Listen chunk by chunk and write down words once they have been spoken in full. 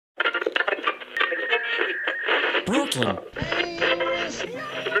Broken.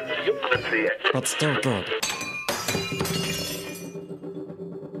 But still good.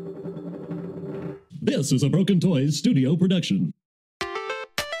 This is a Broken Toys studio production.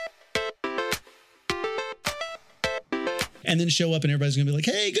 And then show up and everybody's going to be like,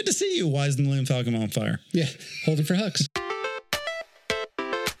 hey, good to see you. Why is the Millennium Falcon on fire? Yeah, holding for hugs.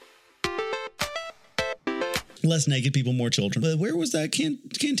 Less naked people, more children. But where was that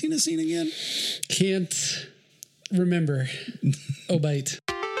cantina scene again? Can't remember. Oh, bite.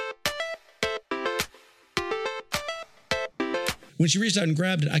 When she reached out and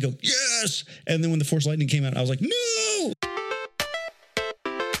grabbed it, I go, yes! And then when the Force Lightning came out, I was like, no!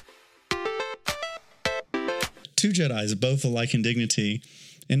 Two Jedis, both alike in dignity,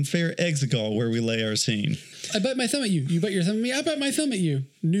 and fair Exegol where we lay our scene. I bite my thumb at you. You bite your thumb at me. I bite my thumb at you.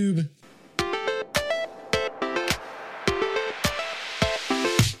 Noob.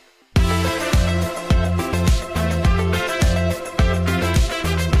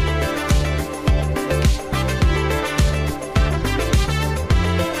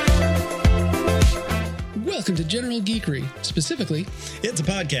 Welcome to General Geekery. Specifically, It's a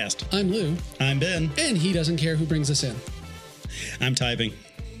podcast. I'm Lou. I'm Ben. And he doesn't care who brings us in. I'm typing.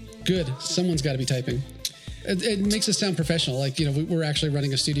 Good. Someone's got to be typing. It makes us sound professional. Like, you know, we're actually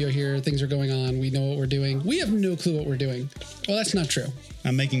running a studio here. Things are going on. We know what we're doing. We have no clue what we're doing. Well, that's not true.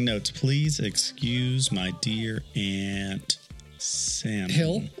 I'm making notes. Please excuse my dear Aunt Sam.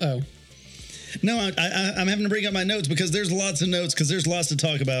 Hill? Oh. No, I'm having to bring up my notes because there's lots of notes because there's lots to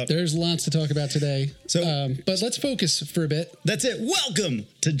talk about. There's lots to talk about today. So, but let's focus for a bit. That's it. Welcome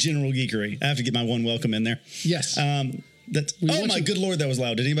to General Geekery. I have to get my one welcome in there. Yes. Good Lord, that was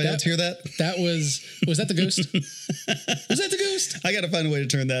loud. Did anybody else hear that? That was that the ghost? Was that the ghost? I got to find a way to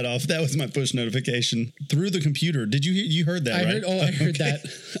turn that off. That was my push notification through the computer. Did you heard that? I right? heard. Oh, I heard that.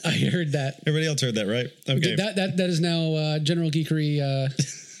 I heard that. Everybody else heard that, right? Okay. That is now General Geekery.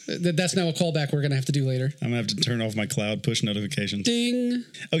 That's now a callback we're going to have to do later. I'm going to have to turn off my cloud push notifications. Ding.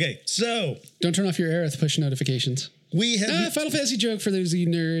 Okay, so. Don't turn off your Aerith push notifications. We have. Final Fantasy joke for those of you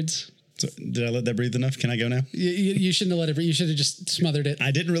nerds. So, did I let that breathe enough? Can I go now? You shouldn't have let it breathe. You should have just smothered it.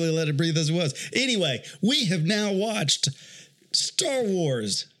 I didn't really let it breathe as it was. Anyway, we have now watched Star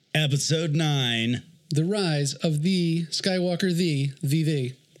Wars Episode 9. The Rise of the Skywalker,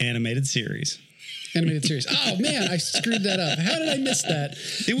 the Animated series. Animated series. Oh, man, I screwed that up. How did I miss that?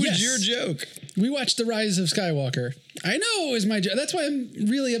 It was your joke. We watched The Rise of Skywalker. I know it was my joke. That's why I'm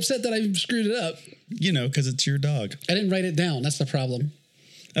really upset that I screwed it up. You know, because it's your dog. I didn't write it down. That's the problem.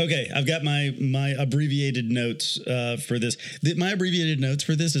 Okay, I've got my abbreviated notes for this. My abbreviated notes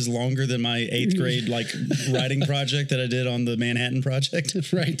for this is longer than my 8th grade writing project that I did on the Manhattan Project.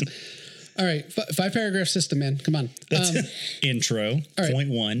 Right. All right. 5-paragraph system, man. Come on. Intro. Right. Point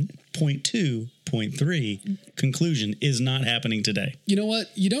 1. Point 2. Point 3. Conclusion is not happening today. You know what?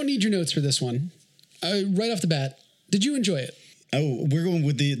 You don't need your notes for this one. Right off the bat, did you enjoy it? Oh, we're going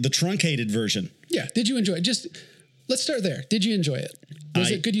with the truncated version. Yeah. Did you enjoy it? Just let's start there. Did you enjoy it? Was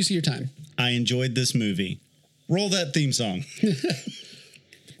it good use of your time? I enjoyed this movie. Roll that theme song.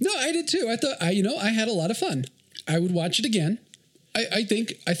 No, I did too. I thought I had a lot of fun. I would watch it again. I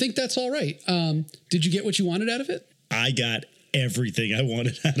think that's all right. Did you get what you wanted out of it? I got everything I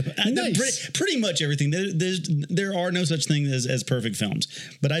wanted out of it. Nice. Pretty much everything. There are no such thing as perfect films,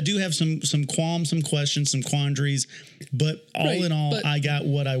 but I do have some qualms, some questions, some quandaries. But in all, I got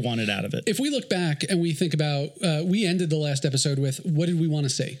what I wanted out of it. If we look back and we think about, we ended the last episode with what did we want to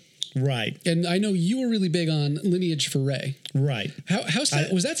say? Right. And I know you were really big on lineage for Rey. Right.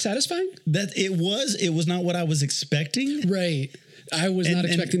 Was that satisfying? That it was not what I was expecting. Right. I was not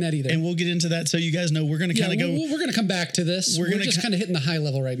expecting that either. And we'll get into that so you guys know we're going to kind of go. We're going to come back to this. We're just kind of hitting the high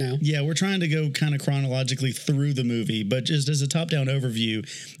level right now. Yeah, we're trying to go kind of chronologically through the movie, but just as a top-down overview,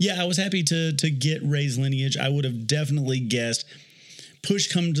 yeah, I was happy to get Rey's lineage. I would have definitely guessed,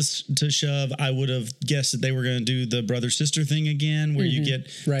 push come to shove, I would have guessed that they were going to do the brother-sister thing again, where you get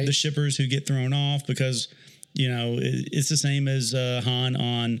the shippers who get thrown off because, you know, it's the same as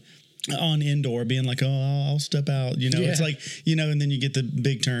Han on Endor being like, oh, I'll step out, you know, It's like, you know, and then you get the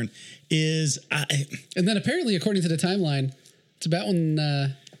big turn and then apparently, according to the timeline, it's about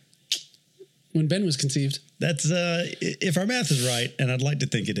when Ben was conceived. That's if our math is right, and I'd like to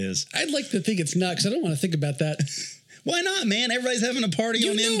think it is. I'd like to think it's not, because I don't want to think about that. Why not, man? Everybody's having a party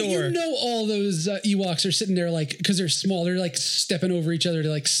on Endor. You know, all those Ewoks are sitting there like, because they're small, they're like stepping over each other to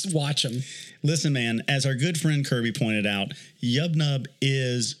like watch them. Listen, man, as our good friend Kirby pointed out, Yub Nub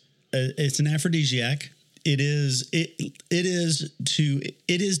is it's an aphrodisiac. It is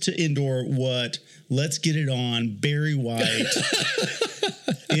to Endor what Let's Get It On, Barry White,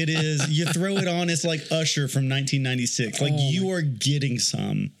 It is. You throw it on, it's like Usher from 1996. Like you are getting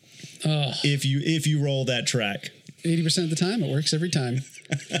some if you roll that track. 80% of the time, it works every time.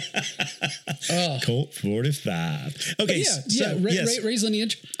 Colt 45. Okay, Ray's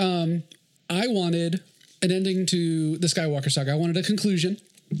lineage. I wanted an ending to the Skywalker saga. I wanted a conclusion.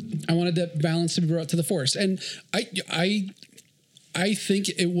 I wanted that balance to be brought to the Force, and I think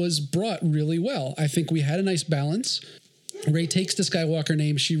it was brought really well. I think we had a nice balance. Rey takes the Skywalker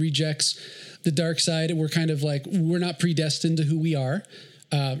name. She rejects the dark side. We're kind of like, we're not predestined to who we are.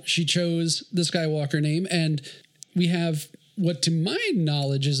 She chose the Skywalker name, and we have what, to my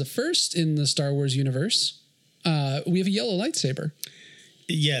knowledge, is a first in the Star Wars universe. We have a yellow lightsaber.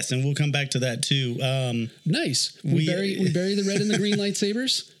 Yes, and we'll come back to that too. Nice. We bury the red and the green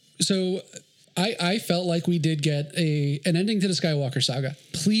lightsabers. So I felt like we did get an ending to the Skywalker saga.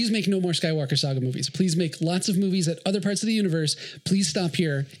 Please make no more Skywalker saga movies. Please make lots of movies at other parts of the universe. Please stop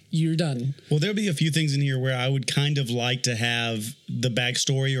here. You're done. Well, there'll be a few things in here where I would kind of like to have the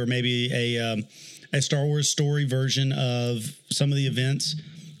backstory, or maybe a Star Wars story version of some of the events.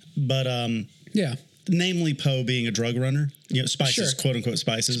 But yeah. Namely, Poe being a drug runner, spices, quote unquote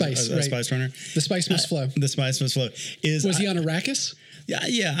spices, a spice runner. The spice must flow. The spice must flow. Was he on Arrakis?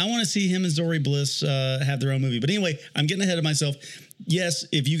 Yeah. I want to see him and Zori Bliss have their own movie. But anyway, I'm getting ahead of myself. Yes,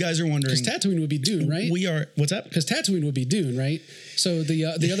 if you guys are wondering, because Tatooine would be Dune, right? We are. What's up? Because Tatooine would be Dune, right? So the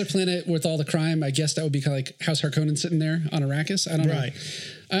other planet with all the crime, I guess that would be kind of like House Harkonnen sitting there on Arrakis. I don't know. Right.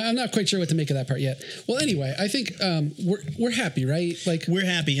 I'm not quite sure what to make of that part yet. Well, anyway, I think we're happy, right? Like, we're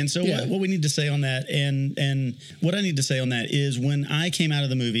happy. And so what we need to say on that, and what I need to say on that is, when I came out of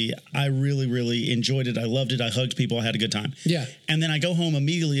the movie, I really, really enjoyed it. I loved it. I hugged people. I had a good time. Yeah. And then I go home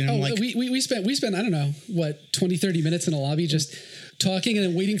immediately, and I'm like, we spent I don't know what, 20-30 minutes in a lobby just talking and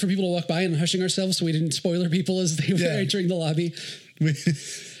then waiting for people to walk by and hushing ourselves so we didn't spoiler people as they were entering the lobby.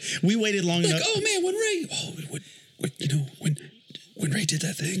 We waited long enough. Oh man, when Rey did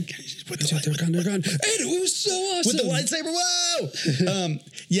that thing, they're gone. And it was so awesome. With the lightsaber,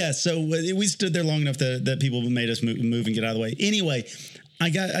 whoa! So we stood there long enough that people made us move and get out of the way. Anyway, I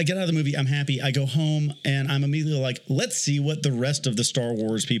get out of the movie. I'm happy. I go home, and I'm immediately like, let's see what the rest of the Star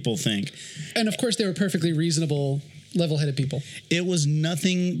Wars people think. And of course, they were perfectly reasonable, level-headed people. It was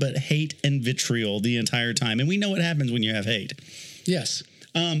nothing but hate and vitriol the entire time. And we know what happens when you have hate. Yes.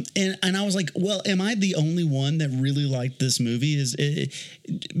 And I was like, well, am I the only one that really liked this movie? Is it,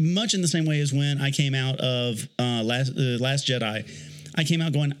 much in the same way as when I came out of Last Jedi. I came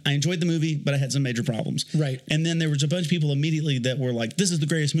out going, I enjoyed the movie, but I had some major problems. Right. And then there was a bunch of people immediately that were like, this is the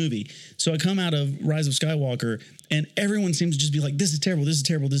greatest movie. So I come out of Rise of Skywalker, and everyone seems to just be like, this is terrible, this is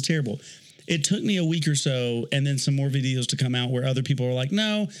terrible, this is terrible. It took me a week or so, and then some more videos to come out where other people were like,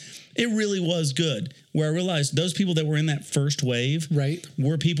 no, it really was good. Where I realized those people that were in that first wave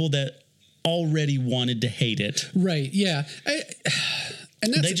were people that already wanted to hate it. Right, yeah.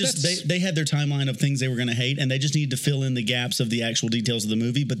 And they had their timeline of things they were going to hate, and they just needed to fill in the gaps of the actual details of the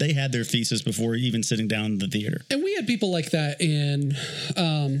movie, but they had their thesis before even sitting down in the theater. And we had people like that in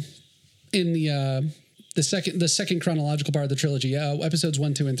the second chronological part of the trilogy, episodes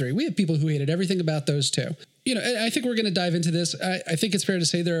 1, 2, and 3. We have people who hated everything about those two. I think we're going to dive into this. I think it's fair to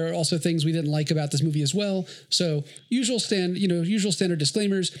say there are also things we didn't like about this movie as well. So usual standard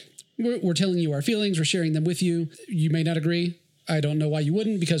disclaimers. We're telling you our feelings. We're sharing them with you. You may not agree. I don't know why you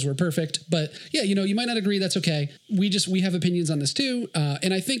wouldn't, because we're perfect. But yeah, you might not agree. That's okay. We have opinions on this too.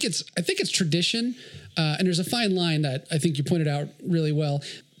 And I think it's tradition. And there's a fine line that I think you pointed out really well.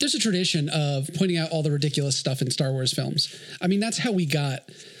 There's a tradition of pointing out all the ridiculous stuff in Star Wars films. I mean, that's how we got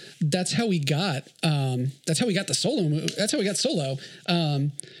the Solo. That's how we got Solo.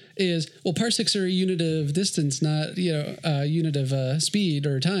 Parsecs are a unit of distance, not a unit of speed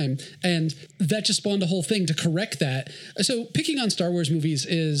or time, and that just spawned a whole thing to correct that. So picking on Star Wars movies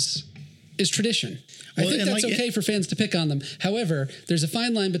is tradition. I think that's okay for fans to pick on them. However, there's a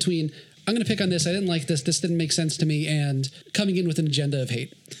fine line between, I'm going to pick on this, I didn't like this didn't make sense to me, and coming in with an agenda of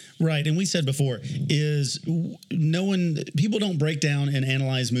hate. Right. And we said before, people don't break down and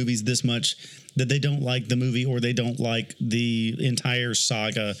analyze movies this much that they don't like the movie or they don't like the entire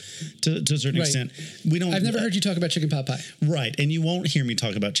saga to a certain extent. I've never heard you talk about chicken pot pie. Right. And you won't hear me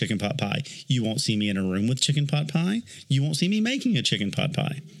talk about chicken pot pie. You won't see me in a room with chicken pot pie. You won't see me making a chicken pot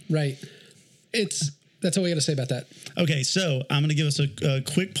pie. Right. That's all we got to say about that. Okay. So I'm going to give us a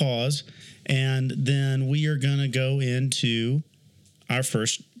quick pause, and then we are going to go into our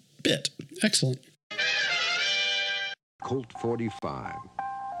first bit. Excellent. Colt 45.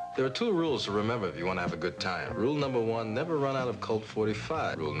 There are 2 rules to remember if you want to have a good time. Rule number 1, never run out of Colt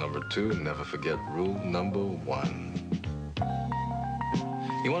 45. Rule number 2, never forget rule number 1.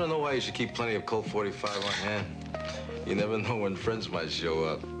 You want to know why you should keep plenty of Colt 45 on hand? You never know when friends might show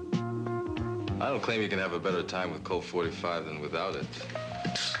up. I don't claim you can have a better time with Colt 45 than without it.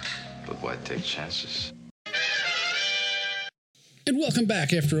 But why take chances? And welcome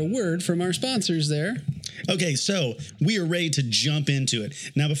back after a word from our sponsors there. Okay, so we are ready to jump into it.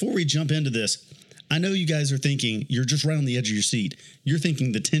 Now, before we jump into this, I know you guys are thinking, you're just right on the edge of your seat. You're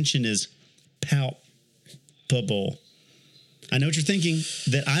thinking the tension is palpable. I know what you're thinking,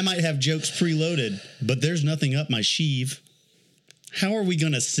 that I might have jokes preloaded, but there's nothing up my sheave. How are we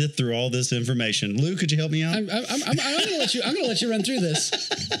going to sit through all this information? Lou, could you help me out? I'm going to let you run through this.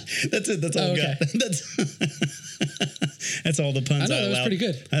 That's it. That's all I've got. That's all the puns I allowed. That was pretty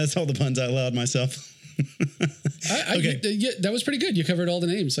good. That's all the puns I allowed myself. Okay, that was pretty good. You covered all the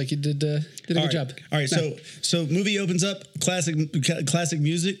names, like you did a good job. All right, so movie opens up, classic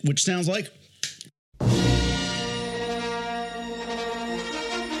music, which sounds like.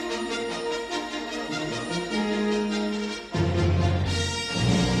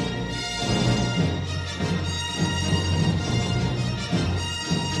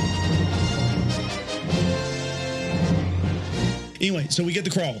 Anyway, so we get the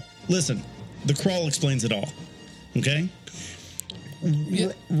crawl. Listen, the crawl explains it all. Okay?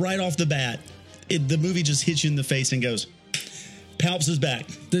 Yeah. Right off the bat, the movie just hits you in the face and goes, Palps is back.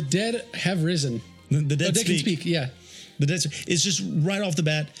 The dead have risen. The dead can speak, yeah. The dead. It's just right off the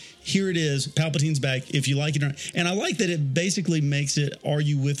bat, here it is, Palpatine's back, if you like it or not. And I like that it basically makes it, are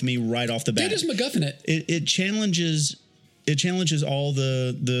you with me, right off the bat. They just MacGuffin it. It challenges all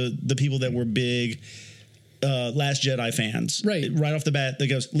the people that were big Last Jedi fans. Right off the bat, that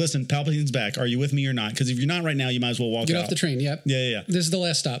goes, listen, Palpatine's back. Are you with me or not? Because if you're not right now, you might as well walk out. Get off the train, yep. Yeah. This is the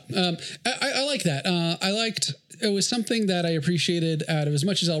last stop. I like that. I liked, it was something that I appreciated out of, as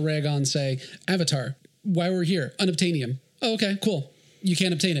much as I'll rag on, say, Avatar. Why we're here? Unobtainium. Oh, okay, cool. You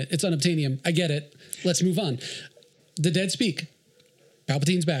can't obtain it. It's unobtainium. I get it. Let's move on. The dead speak.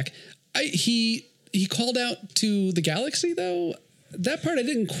 Palpatine's back. He called out to the galaxy, though. That part I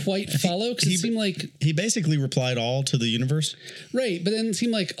didn't quite follow because it seemed like... He basically replied all to the universe. Right, but then it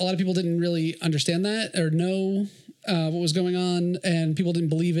seemed like a lot of people didn't really understand that or know what was going on, and people didn't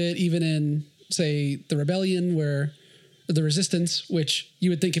believe it, even in, say, the rebellion, where the resistance, which you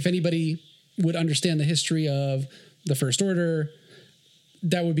would think if anybody would understand the history of the First Order,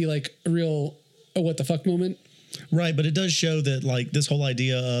 that would be like a real what the fuck moment. Right, but it does show that like this whole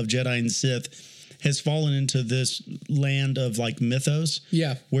idea of Jedi and Sith has fallen into this land of like mythos.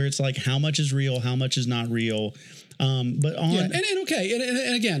 Yeah. Where it's like how much is real, how much is not real. But on... Yeah,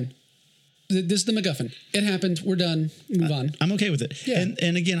 and again, this is the MacGuffin. It happened. We're done. Move on. I'm okay with it. Yeah.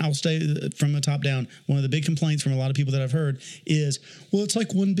 And again, I'll stay from the top down. One of the big complaints from a lot of people that I've heard is, well, it's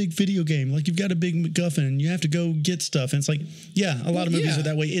like one big video game. Like you've got a big MacGuffin and you have to go get stuff. And it's like, yeah, a lot of movies are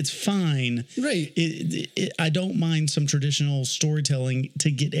that way. It's fine. Right. I don't mind some traditional storytelling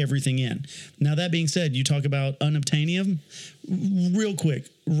to get everything in. Now, that being said, you talk about unobtainium. Real quick,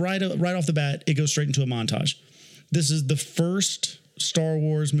 right off the bat, it goes straight into a montage. This is the first Star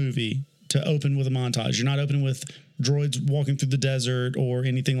Wars movie to open with a montage. You're not opening with droids walking through the desert or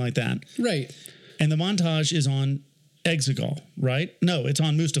anything like that. Right. And the montage is on Exegol, right? No, it's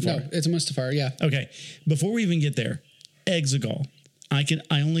on Mustafar. No, it's Mustafar, yeah. Okay. Before we even get there, Exegol. I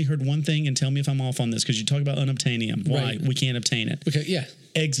only heard one thing, and tell me if I'm off on this, because you talk about unobtainium. Why? Right. We can't obtain it. Okay, yeah.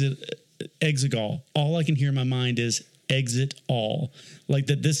 Exegol. All I can hear in my mind is exit all. Like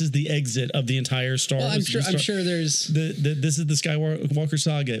that this is the exit of the entire Star Wars. I'm sure there's... This is the Skywalker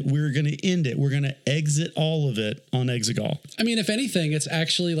saga. We're going to end it. We're going to exit all of it on Exegol. I mean, if anything, it's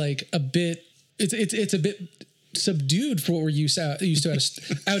actually like a bit... It's a bit subdued for what we're used to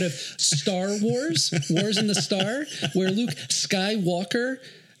out of Star Wars, Wars in the Star, where Luke Skywalker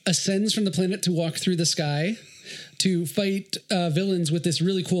ascends from the planet to walk through the sky to fight villains with this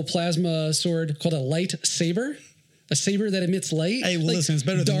really cool plasma sword called a lightsaber. A saber that emits light. Hey, well, like listen, it's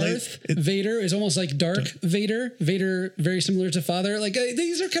better than Darth Vader is almost like Dark Vader. Vader, very similar to Father. Like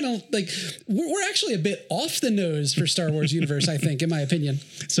these are kind of like we're actually a bit off the nose for Star Wars universe, I think, in my opinion.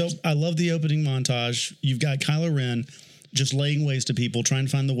 So I love the opening montage. You've got Kylo Ren just laying waste to people, trying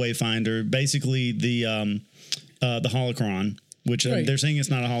to find the Wayfinder. Basically, the holocron. Which they're saying it's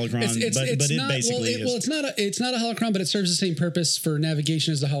not a holocron, but it basically is. Well, it's not a holocron, but it serves the same purpose for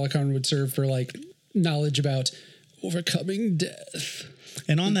navigation as the holocron would serve for like knowledge about overcoming death.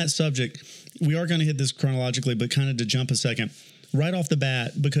 And on that subject, we are going to hit this chronologically, but kind of to jump a second, right off the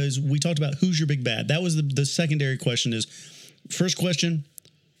bat, because we talked about who's your big bad. That was the secondary question is, first question,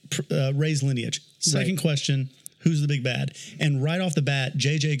 Rey's lineage. Second question, Who's the big bad? And right off the bat,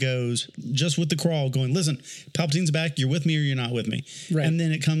 JJ goes, just with the crawl, going, listen, Palpatine's back. You're with me or you're not with me. Right. And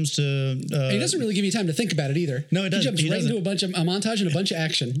then it comes to... he doesn't really give you time to think about it either. No, it doesn't. He jumps right into a montage and a bunch of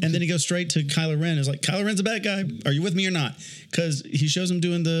action. And then he goes straight to Kylo Ren. It's like, Kylo Ren's a bad guy. Are you with me or not? Because he shows him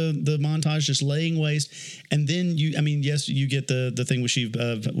doing the montage, just laying waste. And then yes, you get the thing with Sheev,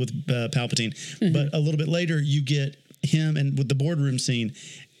 with Palpatine. Mm-hmm. But a little bit later, you get him and with the boardroom scene.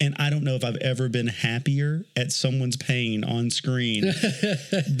 And I don't know if I've ever been happier at someone's pain on screen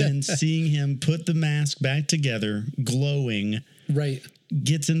than seeing him put the mask back together, glowing. Right.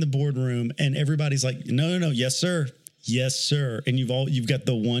 Gets in the boardroom, and everybody's like, no, yes, sir. Yes, sir. And you've got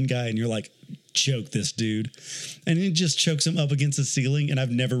the one guy, and you're like, choke this dude. And he just chokes him up against the ceiling, and I've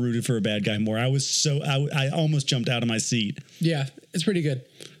never rooted for a bad guy more. I almost jumped out of my seat. Yeah, it's pretty good.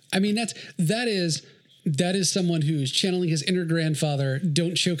 I mean, that is someone who's channeling his inner grandfather,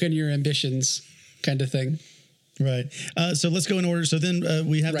 don't choke on your ambitions kind of thing. Right. So let's go in order. So then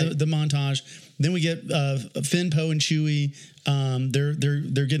we have the montage. Then we get Finn, Poe, and Chewie. They're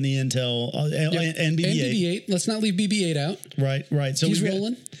getting the intel and BB-8. And BB-8. Let's not leave BB-8 out. Right. So he's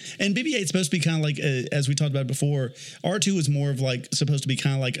rolling. And BB-8's supposed to be kind of like, as we talked about before, R2 is more of like supposed to be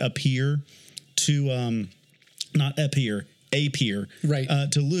kind of like a peer to, not a peer. A peer, right,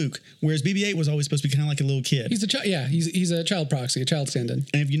 to Luke, whereas BB-8 was always supposed to be kind of like a little kid. He's a child. Yeah, he's a child proxy, a child stand-in.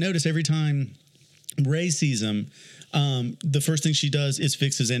 And if you notice, every time Rey sees him, the first thing she does is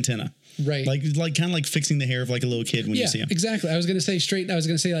fix his antenna. Right. Like kind of like fixing the hair of like a little kid when you see him. Exactly. I was going to say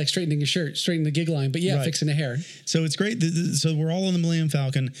like straightening your shirt, straightening the gig line, but fixing the hair. So it's great. So we're all on the Millennium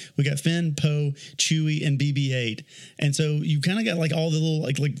Falcon. We got Finn, Poe, Chewie, and BB-8. And so you kind of got like all the little,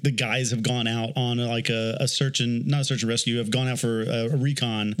 like the guys have gone out on like not a search and rescue, have gone out for a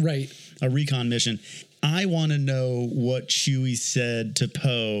recon. Right. A recon mission. I want to know what Chewie said to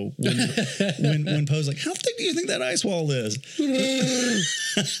Poe when Poe's like, "How thick do you think that ice wall is?"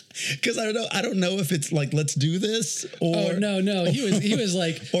 Because I don't know if it's like, "Let's do this," or no, he was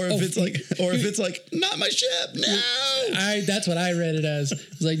like, or if it's like, "Not my ship, no." That's what I read it as.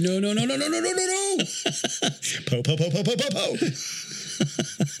 It's like, no. Poe.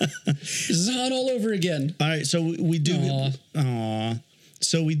 This is Han all over again. All right, so we do.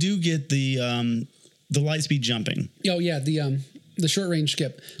 So we do get the light speed jumping. Oh yeah, the short range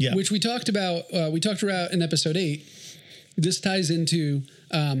skip, which we talked about. We talked about in episode 8. This ties into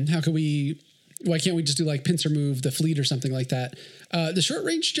why can't we just do like pincer move the fleet or something like that? The short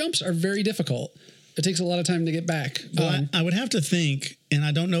range jumps are very difficult. It takes a lot of time to get back. Well, I would have to think, and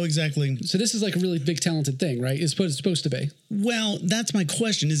I don't know exactly. So this is like a really big talented thing, right? It's supposed to be. Well, that's my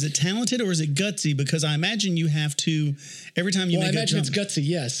question. Is it talented or is it gutsy? Because I imagine you have to, every time you make a jump. I imagine it's gutsy,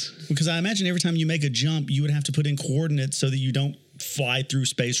 yes. Because I imagine every time you make a jump, you would have to put in coordinates so that you don't fly through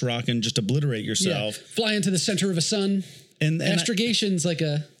space rock and just obliterate yourself. Yeah. Fly into the center of a sun. And astrogation's like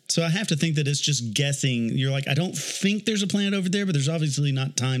a... So I have to think that it's just guessing. You're like, I don't think there's a planet over there, but there's obviously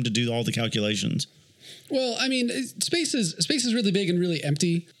not time to do all the calculations. Well, I mean, space is really big and really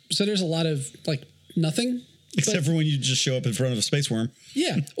empty. So there's a lot of like nothing. Except for when you just show up in front of a space worm.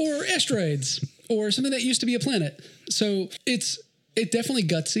 Yeah. Or asteroids or something that used to be a planet. So it's definitely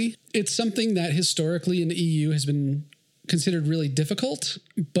gutsy. It's something that historically in the EU has been considered really difficult.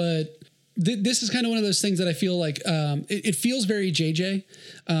 But this is kind of one of those things that I feel like it feels very JJ.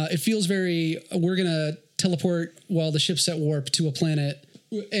 It feels very, we're going to teleport while the ship's at warp to a planet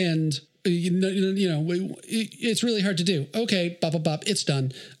and... it's really hard to do. Okay, bop, it's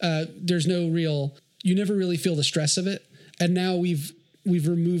done. There's no real, you never really feel the stress of it. And now we've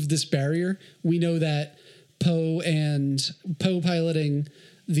removed this barrier. We know that Poe piloting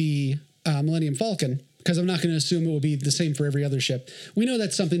the Millennium Falcon, because I'm not going to assume it will be the same for every other ship. We know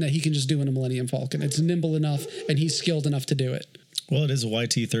that's something that he can just do in a Millennium Falcon. It's nimble enough and he's skilled enough to do it. Well, it is a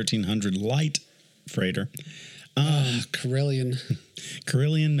YT-1300 light freighter.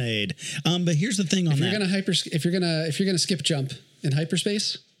 Corellian made. But here's the thing on that. If you're gonna skip jump in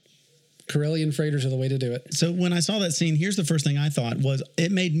hyperspace, Corellian freighters are the way to do it. So when I saw that scene, here's the first thing I thought was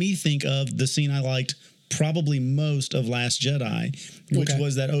it made me think of the scene I liked probably most of Last Jedi, which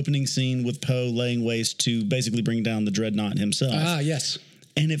was that opening scene with Poe laying waste to basically bring down the Dreadnought himself. Ah, yes.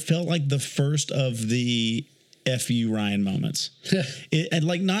 And it felt like the first of the F.U. Ryan moments. And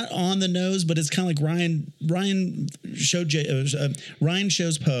like not on the nose, but it's kind of like Ryan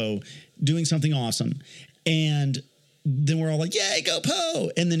shows Poe doing something awesome. And then we're all like, yay, go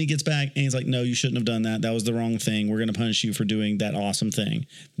Poe. And then he gets back and he's like, no, you shouldn't have done that. That was the wrong thing. We're going to punish you for doing that awesome thing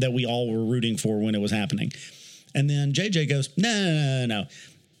that we all were rooting for when it was happening. And then JJ goes, no.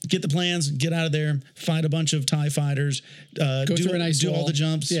 get the plans, get out of there, fight a bunch of TIE fighters, Go through an ice do all wall. the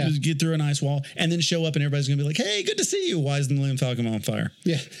jumps, Yeah. get through an ice wall, and then show up and everybody's going to be like, hey, good to see you. Why is the Millennium Falcon on fire?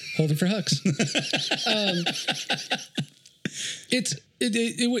 Yeah, holding for hugs.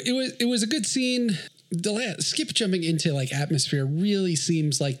 It was a good scene. Skip jumping into like atmosphere really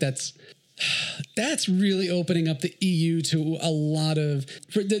seems like that's really opening up the EU to a lot of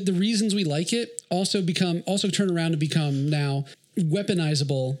for the reasons we like it also turn around to become now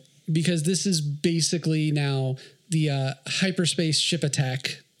weaponizable, because this is basically now the hyperspace ship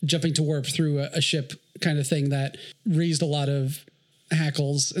attack, jumping to warp through a ship kind of thing that raised a lot of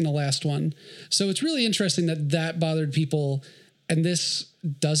hackles in the last one. So it's really interesting that bothered people and this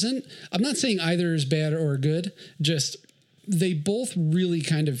doesn't. I'm not saying either is bad or good, just they both really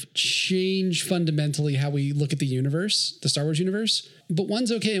kind of change fundamentally how we look at the universe, the Star Wars universe, but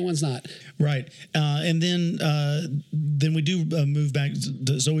one's okay and one's not. Right. And then we do move back.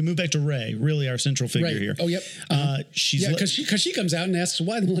 So we move back to Rey, really our central figure Right. here. Oh, yep. She's because she comes out and asks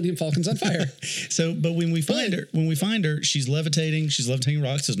why the Millennium Falcon's on fire. So, but when we find her, she's levitating. She's levitating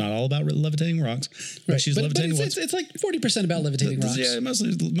rocks. It's not all about levitating rocks, but Right. she's levitating. It's like 40% about levitating rocks. Yeah,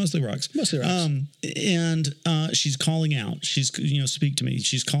 mostly rocks. Mostly rocks. And she's calling out. She's speak to me.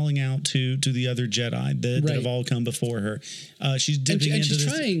 She's calling out to the other Jedi that have all come before her. She's dipping into she's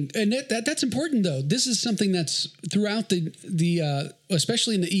this. trying, and that's important though. This is something that's throughout the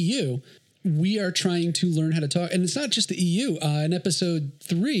especially in the EU, we are trying to learn how to talk, and it's not just the EU. In episode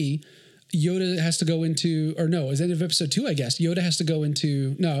 3, Yoda has to go into, or no, it was the end of episode 2, I guess. Yoda has to go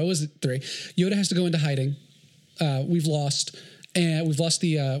into, no, it was 3. Yoda has to go into hiding. We've lost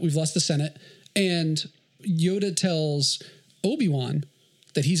the Senate, and Yoda tells Obi-Wan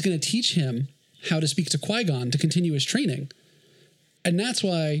that he's going to teach him how to speak to Qui-Gon to continue his training. And that's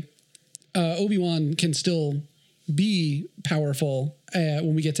why Obi-Wan can still be powerful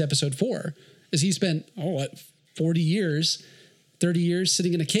when we get to episode 4, is he spent, 40 years, 30 years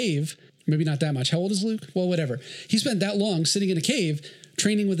sitting in a cave. Maybe not that much. How old is Luke? Well, whatever. He spent that long sitting in a cave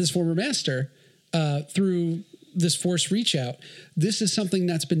training with his former master through this Force reach out. This is something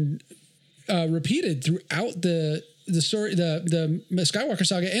that's been repeated throughout the story, the Skywalker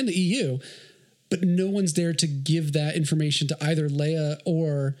saga and the EU, but no one's there to give that information to either Leia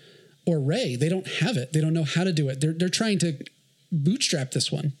or Rey. They don't have it. They don't know how to do it. They're trying to bootstrap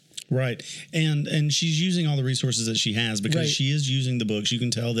this one. Right. And she's using all the resources that she has because she is using the books. You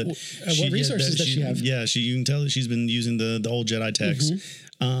can tell that. What resources does she have? Yeah, you can tell that she's been using the old Jedi texts.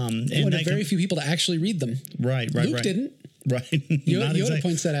 And one of very few people to actually read them. Right. Luke didn't. Right. Yoda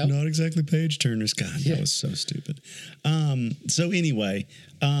points that out. Not exactly page turners. God, that was so stupid. So anyway,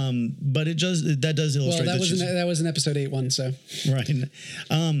 but that does illustrate that was an episode 8 one. So right.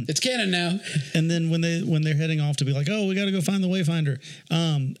 It's canon now. And then when they're heading off to be like, oh, we got to go find the Wayfinder.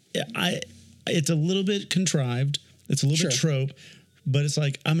 It's a little bit contrived. It's a little bit trope. But it's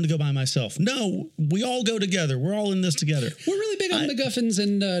like, I'm going to go by myself. No, we all go together. We're all in this together. We're really big on MacGuffins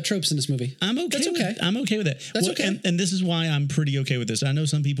and tropes in this movie. I'm okay. That's okay. I'm okay with that. That's okay. And this is why I'm pretty okay with this. I know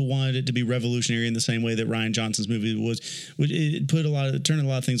some people wanted it to be revolutionary in the same way that Rian Johnson's movie was. It turned a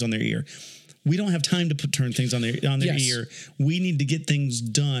lot of things on their ear. We don't have time to turn things on their ear. We need to get things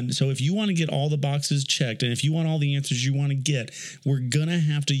done. So if you want to get all the boxes checked and if you want all the answers you want to get, we're going to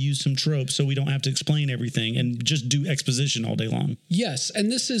have to use some tropes so we don't have to explain everything and just do exposition all day long. Yes,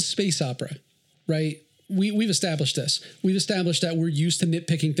 and this is space opera, right? We've established this. We've established that we're used to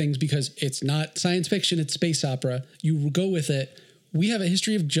nitpicking things because it's not science fiction, it's space opera. You go with it. We have a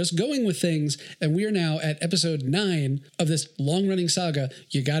history of just going with things, and we are now at episode 9 of this long-running saga.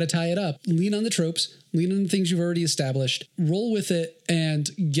 You got to tie it up. Lean on the tropes, lean on the things you've already established, roll with it, and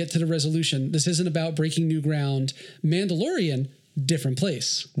get to the resolution. This isn't about breaking new ground. Mandalorian, different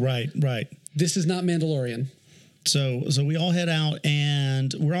place. Right. This is not Mandalorian. So we all head out,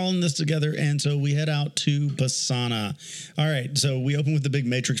 and we're all in this together, and so we head out to Pasaana. All right, so we open with the big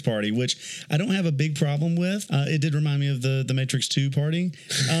Matrix party, which I don't have a big problem with. It did remind me of the Matrix 2 party.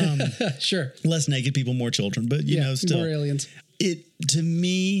 Sure. Less naked people, more children, but, you know, still. More aliens. It, to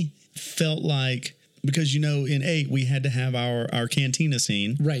me, felt like... Because, in 8, we had to have our cantina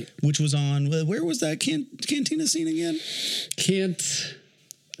scene. Right. Which was on... Where was that cantina scene again? Can't...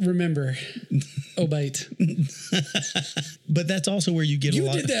 remember. Bite. But that's also where you get a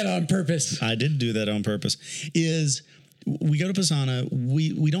lot. You did that on purpose. I did do that on purpose. Is we go to Pasaana.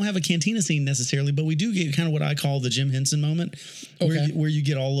 We don't have a cantina scene necessarily, but we do get kind of what I call the Jim Henson moment, where you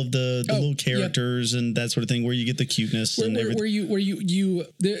get all of the little characters and that sort of thing, where you get the cuteness and everything.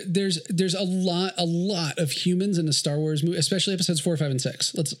 There's a lot of humans in the Star Wars movie, especially episodes 4, 5, and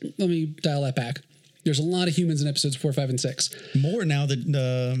 6. Let me dial that back. There's a lot of humans in episodes 4, 5, and 6. More now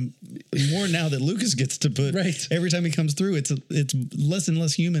that Lucas gets to put every time he comes through, it's less and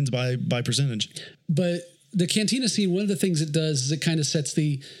less humans by percentage. But the cantina scene, one of the things it does is it kind of sets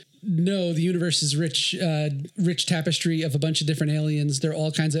the universe is rich tapestry of a bunch of different aliens. They're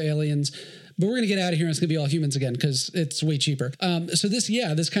all kinds of aliens, but we're going to get out of here and it's going to be all humans again because it's way cheaper. So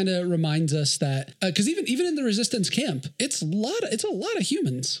this kind of reminds us that because even in the Resistance camp, it's a lot of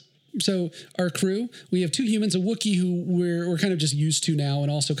humans. So our crew, we have 2 humans, a Wookiee who we're kind of just used to now,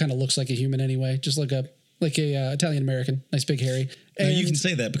 and also kind of looks like a human anyway, just like a Italian American, nice big hairy. And you can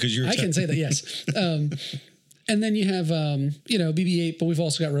say that because you're. I can say that, yes. And then you have, BB-8, but we've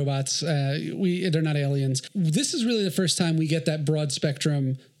also got robots. They're not aliens. This is really the first time we get that broad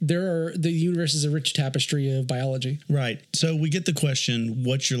spectrum. The universe is a rich tapestry of biology. Right. So we get the question,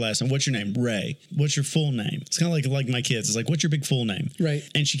 what's your last name? What's your name? Ray. What's your full name? It's kind of like my kids. It's like, what's your big full name? Right.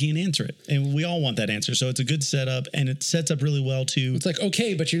 And she can't answer it. And we all want that answer. So it's a good setup, and it sets up really well to... It's like,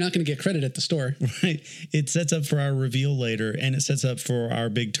 okay, but you're not going to get credit at the store. Right. It sets up for our reveal later, and it sets up for our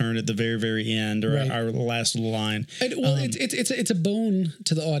big turn at the very, very end, or our last little line. And, it's a bone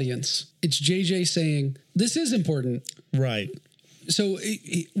to the audience. It's JJ saying, this is important. Right. So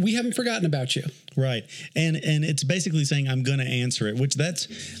we haven't forgotten about you. Right. And it's basically saying, I'm going to answer it, which for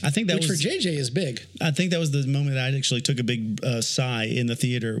JJ is big. I think that was the moment I actually took a big sigh in the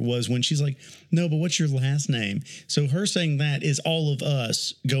theater, was when she's like, no, but what's your last name? So her saying that is all of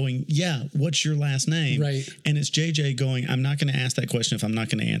us going, yeah, what's your last name? Right. And it's JJ going, I'm not going to ask that question if I'm not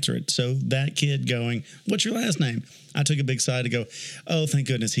going to answer it. So that kid going, what's your last name? I took a big sigh to go, oh, thank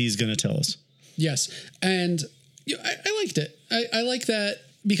goodness he's going to tell us. Yes. And I liked it. I like that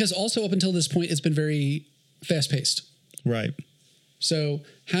because also up until this point, it's been very fast paced. Right. So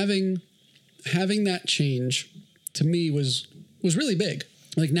having that change to me was really big.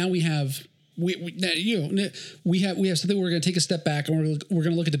 Like now we have something we're going to take a step back and we're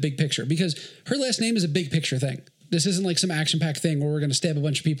going to look at the big picture, because her last name is a big picture thing. This isn't like some action packed thing where we're going to stab a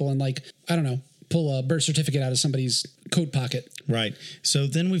bunch of people and pull a birth certificate out of somebody's coat pocket. Right. So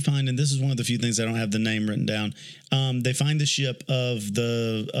then we find, and this is one of the few things I don't have the name written down. They find the ship of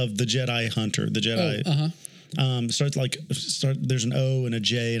the Jedi Hunter, the Jedi. Oh, There's an O and a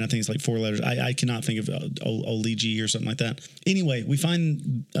J, and I think it's like 4 letters. I cannot think of Oligi or something like that. Anyway, we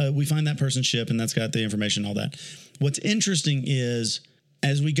find that person's ship, and that's got the information and all that. What's interesting is,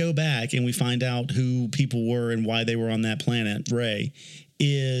 as we go back and we find out who people were and why they were on that planet, Rey,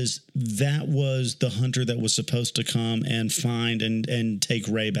 is that was the hunter that was supposed to come and find and take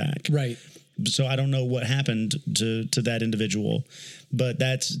Rey back. Right. So I don't know what happened to that individual, but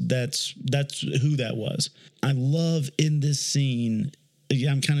that's who that was. I love in this scene.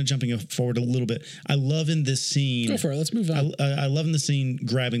 Yeah, I'm kind of jumping forward a little bit. I love in this scene. Go for it. Let's move on. I love in the scene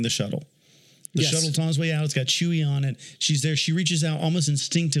grabbing the shuttle. The shuttle's on its way out. It's got Chewie on it. She's there. She reaches out almost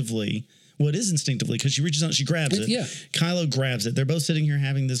instinctively. Well, it is instinctively, because she reaches out, she grabs it. Yeah. Kylo grabs it. They're both sitting here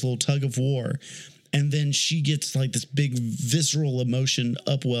having this little tug of war. And then she gets like this big visceral emotion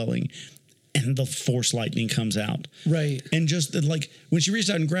upwelling, and the Force lightning comes out. Right. And just like when she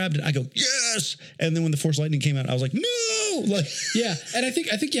reached out and grabbed it, I go, yes. And then when the Force lightning came out, I was like, no. Like, yeah. And I think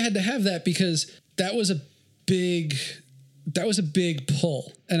you had to have that, because that was a big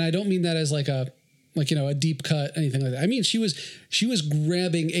pull. And I don't mean that as a deep cut, anything like that. I mean, she was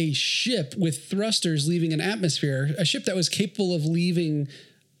grabbing a ship with thrusters leaving an atmosphere, a ship that was capable of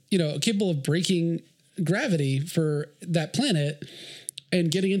capable of breaking gravity for that planet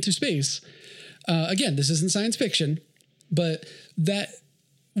and getting into space. Again, this isn't science fiction, but that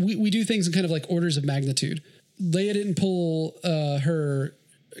we do things in kind of like orders of magnitude. Leia didn't pull her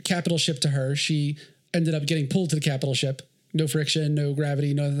capital ship to her. She ended up getting pulled to the capital ship. No friction, no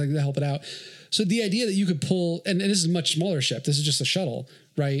gravity, nothing to help it out. So the idea that you could pull, and this is a much smaller ship, this is just a shuttle,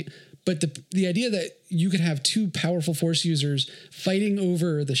 right? But the idea that you could have 2 powerful Force users fighting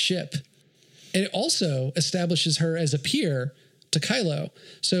over the ship, and it also establishes her as a peer to Kylo.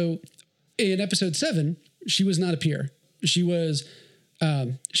 So in episode 7, she was not a peer. She was,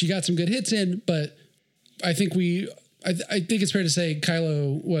 she got some good hits in, but I think it's fair to say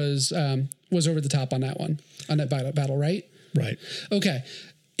Kylo was over the top on that battle, right? Right. Okay.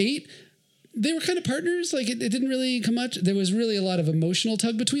 8, they were kind of partners. Like it didn't really come much. There was really a lot of emotional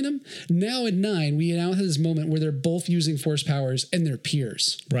tug between them. Now at 9, we now have this moment where they're both using Force powers and they're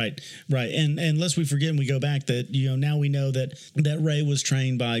peers. Right. Right. And lest we forget, and we go back that, now we know that Rey was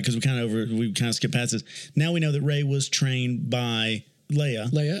trained by, because we kind of skip past this. Now we know that Rey was trained by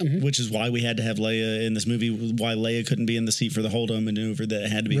Leia, which is why we had to have Leia in this movie. Why Leia couldn't be in the seat for the Holdo maneuver that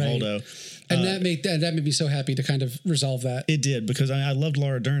had to be Holdo. And that made me so happy to kind of resolve that. It did, because I loved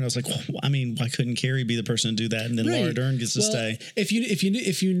Laura Dern. I was like, well, I mean, why couldn't Carrie be the person to do that? And then Laura Dern gets to stay. If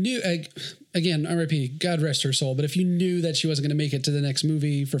you knew, again, R.I.P. God rest her soul. But if you knew that she wasn't going to make it to the next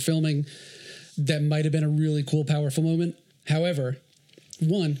movie for filming, that might have been a really cool, powerful moment. However,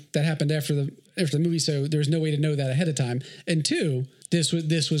 one, that happened after the movie, so there's no way to know that ahead of time. And two, this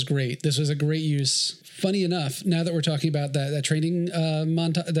was great. This was a great use. Funny enough, now that we're talking about that training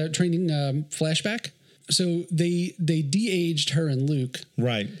flashback, so they de-aged her and Luke.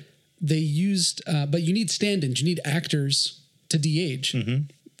 Right. They used, but you need stand-ins. You need actors to de-age. Mm-hmm.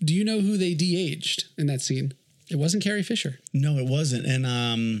 Do you know who they de-aged in that scene? It wasn't Carrie Fisher. No, it wasn't.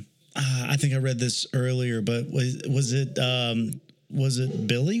 And I think I read this earlier, but was it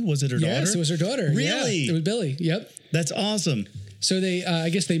Billy? Was it her daughter? Yes, it was her daughter. Really? Yeah, it was Billy. Yep. That's awesome. So they, I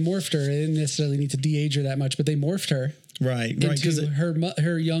guess they morphed her. They didn't necessarily need to de-age her that much, but they morphed her. Right. Into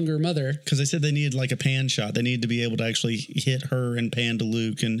her younger mother. Because they said they needed like a pan shot. They needed to be able to actually hit her and pan to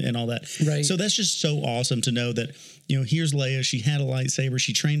Luke and all that. Right. So that's just so awesome to know that, here's Leia. She had a lightsaber.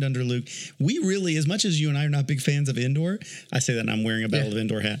 She trained under Luke. We really, as much as you and I are not big fans of Endor, I say that and I'm wearing a Battle of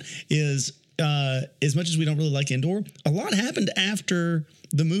Endor hat, is as much as we don't really like Endor, a lot happened after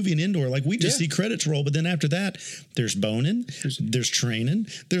the movie in Endor. Like, we just see credits roll, but then after that, there's boning, there's training,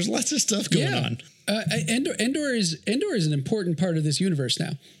 there's lots of stuff going on. Endor is an important part of this universe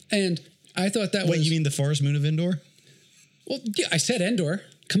now, and I thought that was. Wait, you mean the forest moon of Endor? Well, yeah, I said Endor.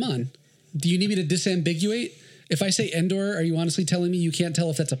 Come on, do you need me to disambiguate? If I say Endor, are you honestly telling me you can't tell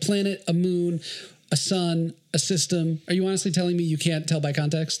if that's a planet, a moon, a sun, a system? Are you honestly telling me you can't tell by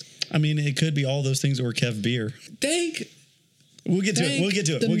context? I mean, it could be all those things or Kev Beer. We'll get to it. We'll get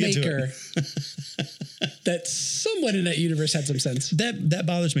to it. That someone in that universe had some sense. That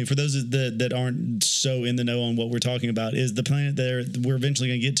bothers me. For those that aren't so in the know on what we're talking about, is the planet that we're eventually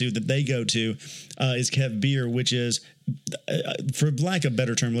going to get to, that they go to, is Kev Beer, which is, for lack of a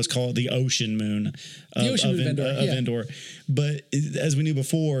better term, let's call it the ocean moon of Endor. But as we knew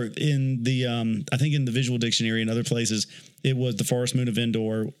before, in the I think in the visual dictionary and other places, it was the forest moon of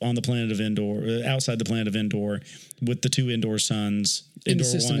Endor on the planet of Endor, outside the planet of Endor, with the two Endor suns. Endor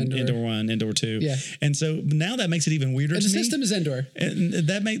 1, Endor 1, Endor 2. Yeah. And so now that makes it even weirder to me. The system is Endor. And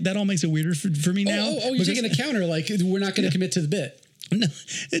that all makes it weirder for me now. Oh, you're taking a counter, like we're not going to commit to the bit. No,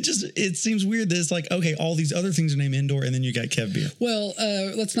 it seems weird that it's like, okay, all these other things are named Endor, and then you got Kev Beer. Well,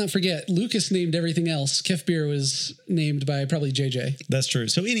 let's not forget, Lucas named everything else. Kev Beer was named by probably JJ. That's true.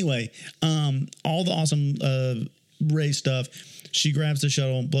 So anyway, all the awesome Rey stuff. She grabs the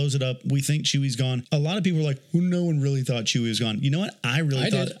shuttle, blows it up. We think Chewie's gone. A lot of people are like, well, no one really thought Chewie was gone. You know what? I really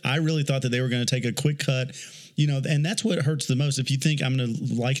thought that they were going to take a quick cut. And that's what hurts the most. If you think, I'm going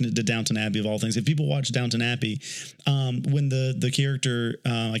to liken it to Downton Abbey of all things. If people watch Downton Abbey, when the character,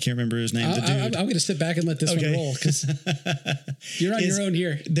 I can't remember his name, the dude. I'm going to sit back and let this one roll, because you're on your own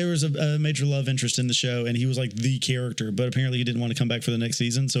here. There was a major love interest in the show, and he was like the character, but apparently he didn't want to come back for the next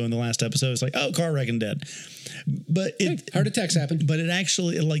season. So in the last episode, it's like, oh, car wreck and dead. But heart attacks happen. But it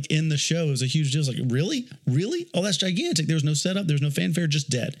actually, like, in the show, is a huge deal. It's like, really? Oh, that's gigantic. There's no setup. There's no fanfare, just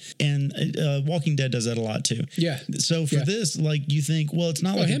dead. And Walking Dead does that a lot too. Yeah. So for this, like, you think, well, it's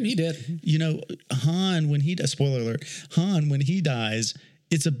not like him. He did. Han, when he does, spoiler alert, Han, when he dies,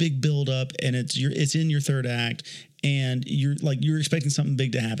 it's a big build up, and it's in your third act, and you're expecting something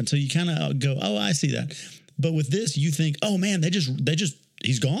big to happen. So you kind of go, oh, I see that. But with this, you think, oh man,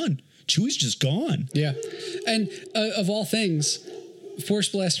 he's gone. Chewie's just gone. Yeah. And of all things, force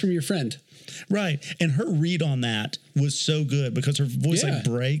blast from your friend. Right. And her read on that was so good, because her voice like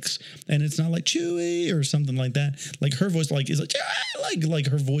breaks, and it's not like Chewie or something like that. Like her voice is like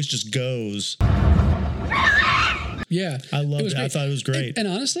her voice just goes. Yeah. I loved it. I thought it was great. And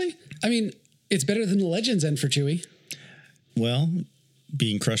honestly, I mean, it's better than the Legends end for Chewie. Well,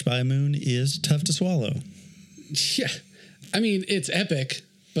 being crushed by a moon is tough to swallow. Yeah. I mean, it's epic,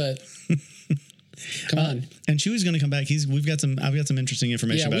 but come on. And Chewie's going to come back. I've got some interesting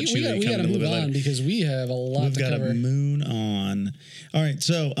information about Chewie. We got to move on, because we have a lot to cover. We've got to moon on. All right.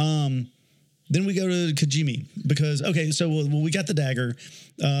 So, then we go to Kijimi, because, okay, so we got the dagger.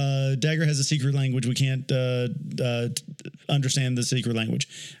 Dagger has a secret language. We can't understand the secret language.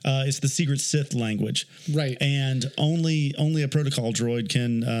 It's the secret Sith language. Right. And only a protocol droid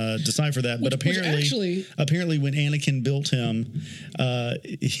can decipher that. But apparently when Anakin built him,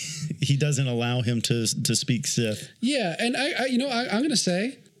 he doesn't allow him to speak Sith. Yeah, and I'm going to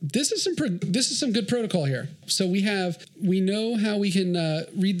say, this is some good protocol here. So we know how we can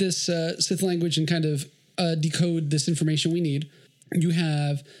read this Sith language and kind of decode this information we need. you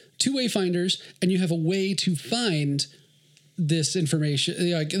have two wayfinders, and you have a way to find this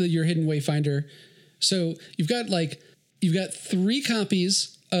information, like your hidden wayfinder. So you've got 3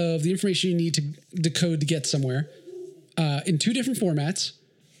 copies of the information you need to decode to get somewhere in 2 different formats,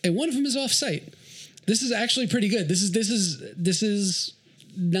 and one of them is off-site. This is actually pretty good. This is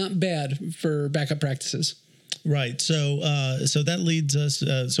not bad for backup practices. Right. So that leads us.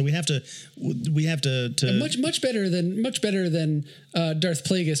 So we have to And much better than Darth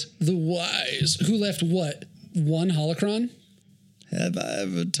Plagueis the Wise, who left what, 1 holocron. Have I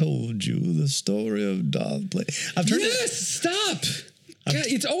ever told you the story of Darth Plagueis? Stop. God,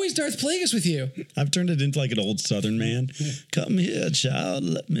 it's always Darth Plagueis with you. I've turned it into like an old Southern man. Come here, child.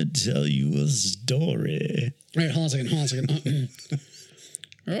 Let me tell you a story. All right, hold on a second.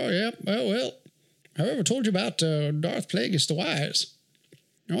 Oh, yeah. Well, have I ever told you about Darth Plagueis the Wise?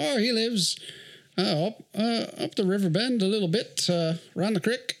 Oh, he lives up the river bend a little bit, around the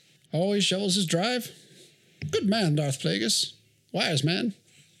creek. Always shovels his drive. Good man, Darth Plagueis. Wise man.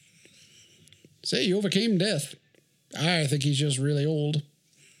 Say he overcame death. I think he's just really old.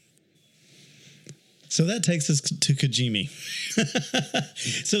 So that takes us to Kajimi,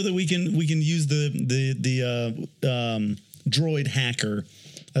 so that we can use the droid hacker,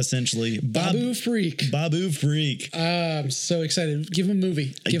 essentially. Babu Freak. I'm so excited. Give him a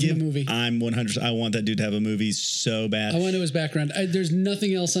movie. Give him a movie. I'm 100%. I want that dude to have a movie so bad. I want to know his background. There's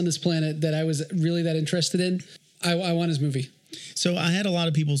nothing else on this planet that I was really that interested in. I want his movie. So I had a lot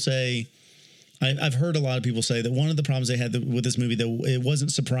of people say, I've heard a lot of people say that one of the problems they had with this movie, that it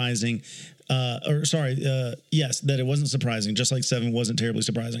wasn't surprising, that it wasn't surprising, just like 7 wasn't terribly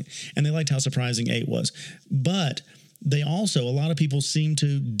surprising. And they liked how surprising 8 was. But they also, a lot of people seem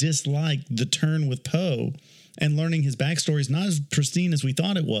to dislike the turn with Poe, and learning his backstory is not as pristine as we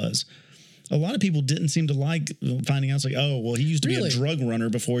thought it was. A lot of people didn't seem to like finding out, it's like, oh, well, he used to be a drug runner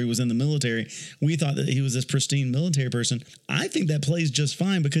before he was in the military. We thought that he was this pristine military person. I think that plays just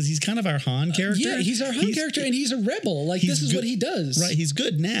fine because he's kind of our Han character. Yeah, he's our Han character, and he's a rebel. Like, this is what he does. Right, he's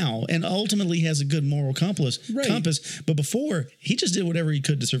good now, and ultimately has a good moral compass. But before, he just did whatever he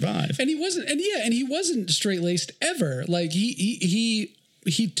could to survive. And he wasn't straight-laced ever. Like, he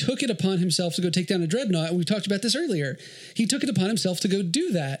took it upon himself to go take down a dreadnought, and we talked about this earlier. He took it upon himself to go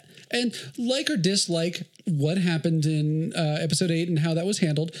do that. And like or dislike what happened in episode 8 and how that was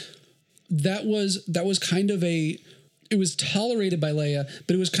handled, that was kind of it was tolerated by Leia,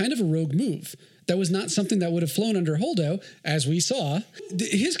 but it was kind of a rogue move. That was not something that would have flown under Holdo, as we saw.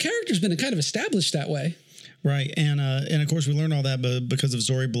 His character's been kind of established that way. Right. And of course we learned all that because of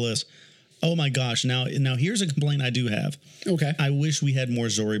Zori Bliss. Oh my gosh. Now here's a complaint I do have. Okay. I wish we had more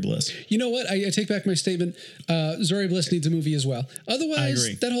Zori Bliss. You know what? I take back my statement. Zori Bliss needs a movie as well.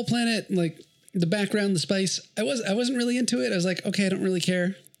 Otherwise, that whole planet, like the background, the spice, I wasn't really into it. I was like, okay, I don't really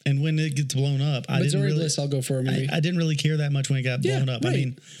care. And when it gets blown up, Zori Bliss, I'll go for a movie. I didn't really care that much when it got blown up.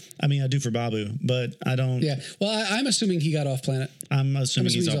 Right. I mean, I do for Babu, but I don't. Yeah. Well, I'm assuming he got off planet. I'm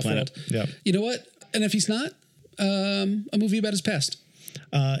assuming he's off planet. Yeah. You know what? And if he's not, a movie about his past.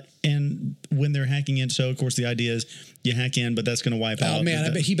 And when they're hacking in, so of course the idea is you hack in, but that's going to wipe out. Oh man, I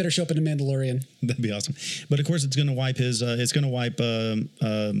bet he better show up in a Mandalorian. That'd be awesome. But of course it's going to wipe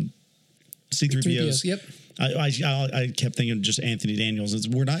C-3PO's. Yep. I kept thinking just Anthony Daniels.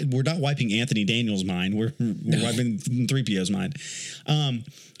 We're not wiping Anthony Daniels' mind. We're wiping 3PO's mind. I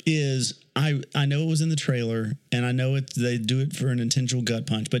know it was in the trailer, and I know they do it for an intentional gut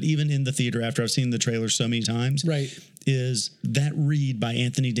punch. But even in the theater, after I've seen the trailer so many times, right, is that read by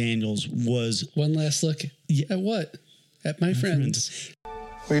Anthony Daniels was one last look at what? At my friends.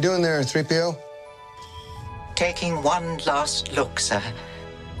 What are you doing there, 3PO? Taking one last look, sir.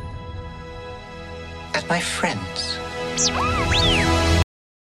 At my friends.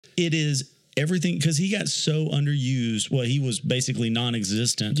 It is everything, because he got so underused. Well, he was basically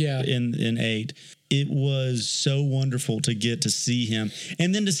non-existent in 8. It was so wonderful to get to see him,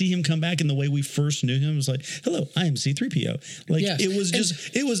 and then to see him come back in the way we first knew him. It was like, hello, I am C-3PO. Like, it was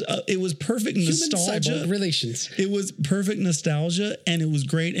just, it was perfect nostalgia. Human-cyborg relations. It was perfect nostalgia, and it was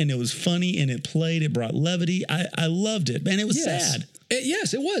great, and it was funny, and it brought levity. I loved it, and it was sad.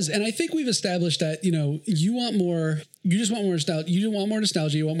 Yes, it was. And I think we've established that, you want more, you just want more nostalgia. You want more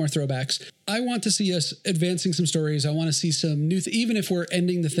nostalgia. You want more throwbacks. I want to see us advancing some stories. I want to see some new, even if we're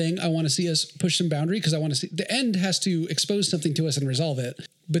ending the thing, I want to see us push some boundary, because I want to see, the end has to expose something to us and resolve it.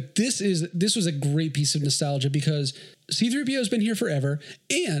 But this was a great piece of nostalgia, because C-3PO has been here forever,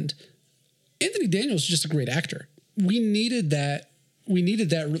 and Anthony Daniels is just a great actor. We needed that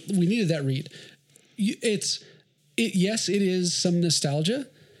read. Yes, it is some nostalgia,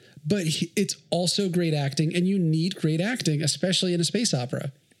 but it's also great acting, and you need great acting, especially in a space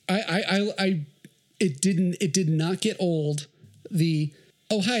opera. It did not get old.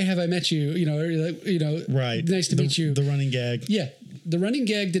 Oh, hi, have I met you? Right. Nice to meet you. The running gag. Yeah. The running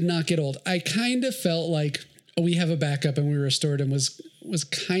gag did not get old. I kind of felt like, we have a backup and we restored him was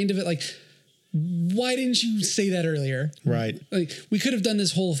kind of it. Like, why didn't you say that earlier? Right. Like, we could have done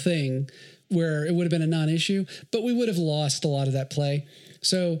this whole thing where it would have been a non-issue, but we would have lost a lot of that play.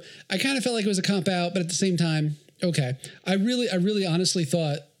 So I kind of felt like it was a cop out, but at the same time, okay. I really honestly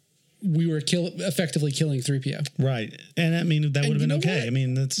thought we were effectively killing 3PO. Right. And I mean, that would have been okay. What? I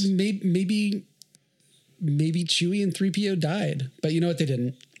mean, that's maybe Chewie and 3PO died, but you know what? They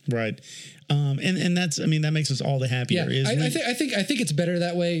didn't. Right. And that's, I mean, that makes us all the happier. Yeah, I think it's better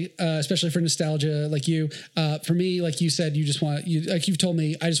that way, especially for nostalgia. Like you, for me, like you said, like you've told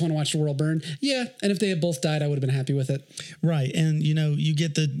me, I just want to watch the world burn. Yeah. And if they had both died, I would have been happy with it. Right. And you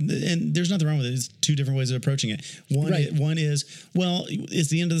get and there's nothing wrong with it. It's two different ways of approaching it. One is, well, it's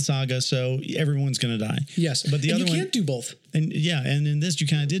the end of the saga, so everyone's going to die. Yes. But the other one, you can't do both. And and in this, you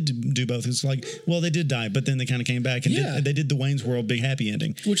kind of did do both. It's like, well, they did die, but then they kind of came back and they did the Wayne's World big happy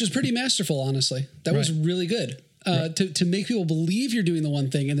ending, which is pretty masterful, honestly. That was really good to make people believe you're doing the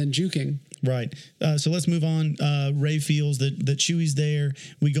one thing and then juking. Right. So let's move on. Rey feels that Chewie's there.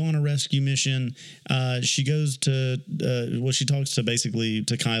 We go on a rescue mission. She goes to she talks to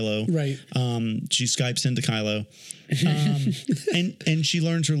Kylo. Right. She Skypes into Kylo. And she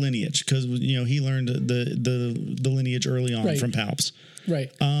learns her lineage because he learned the lineage early on from Palps.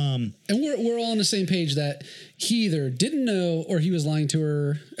 Right. And we're all on the same page that he either didn't know or he was lying to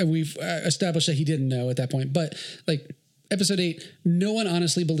her, and we've established that he didn't know at that point. But like episode 8, no one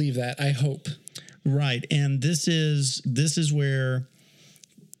honestly believed that. I hope. Right. And this is where.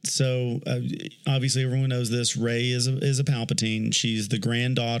 So obviously everyone knows this. Rey is a Palpatine. She's the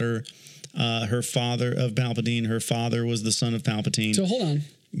granddaughter. Her father of Palpatine. Her father was the son of Palpatine. So hold on.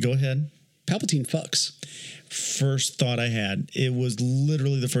 Go ahead. Palpatine fucks. First thought I had. It was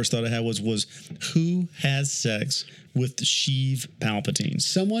literally the first thought I had was who has sex with Sheev Palpatine?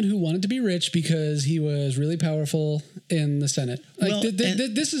 Someone who wanted to be rich because he was really powerful in the Senate. Like, well,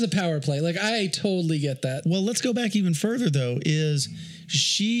 this is a power play. Like, I totally get that. Well, let's go back even further, though,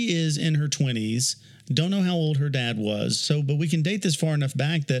 she is in her 20s. Don't know how old her dad was. But we can date this far enough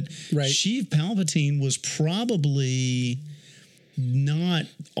back that Sheev Palpatine was probably not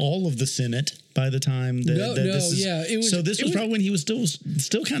all of the Senate by the time this was probably when he was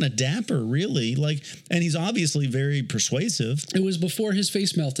still kind of dapper, really. Like, and he's obviously very persuasive. It was before his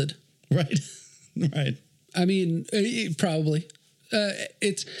face melted. Right. Right. I mean, probably.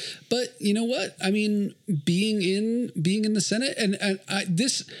 But you know what? I mean, being in the Senate and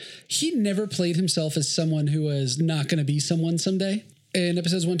he never played himself as someone who was not going to be someone someday. In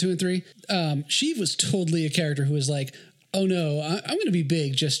episodes 1, 2, and 3, Sheev was totally a character who was like, "Oh no, I'm going to be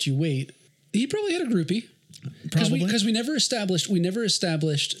big. Just you wait." He probably had a groupie. Because we never established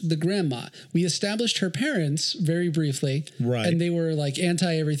the grandma. We established her parents very briefly, right? And they were like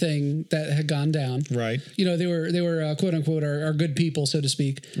anti everything that had gone down, right? They were quote unquote our good people, so to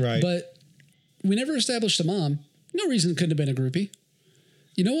speak, right? But we never established a mom. No reason it couldn't have been a groupie.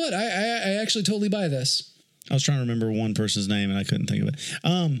 You know what? I actually totally buy this. I was trying to remember one person's name and I couldn't think of it.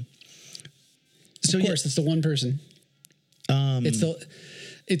 So of course, it's the one person.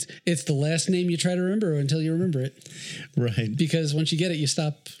 It's the last name you try to remember until you remember it. Right. Because once you get it, you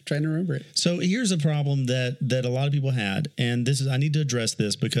stop trying to remember it. So here's a problem that a lot of people had, and I need to address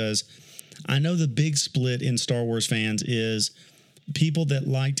this because I know the big split in Star Wars fans is people that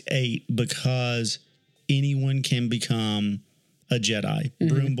liked 8 because anyone can become a Jedi. Mm-hmm.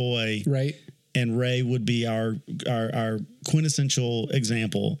 Broom Boy. Right. And Rey would be our quintessential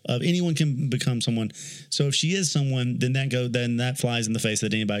example of anyone can become someone. So if she is someone, then that flies in the face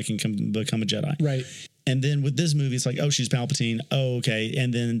that anybody can become a Jedi. Right. And then with this movie, it's like, oh, she's Palpatine. Oh, okay.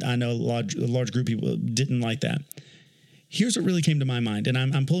 And then I know a large group of people didn't like that. Here's what really came to my mind, and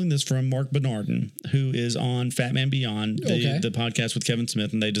I'm pulling this from Mark Bernardin, who is on Fat Man Beyond, the podcast with Kevin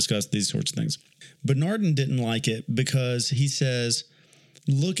Smith, and they discuss these sorts of things. Bernardin didn't like it because he says,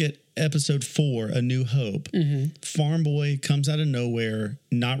 look at episode 4, A New Hope. Mm-hmm. Farm boy comes out of nowhere,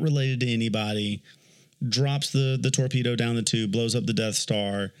 not related to anybody, drops the torpedo down the tube, blows up the Death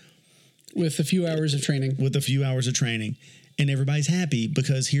Star. With a few hours of training. And everybody's happy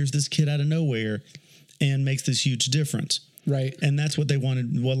because here's this kid out of nowhere and makes this huge difference. Right. And that's what they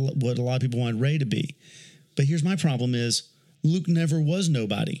wanted, what a lot of people wanted Rey to be. But here's my problem is Luke never was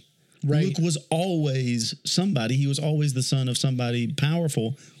nobody. Right. Luke was always somebody. He was always the son of somebody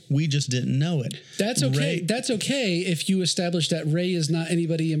powerful. We just didn't know it. That's okay. Rey- That's okay if you establish that Rey is not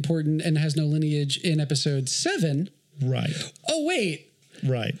anybody important and has no lineage in episode 7. Right. Oh, wait.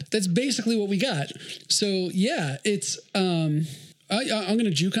 Right. That's basically what we got. So, yeah, it's... I'm going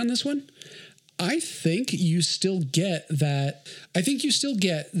to juke on this one. I think you still get that...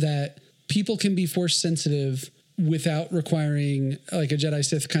 people can be Force sensitive without requiring like a Jedi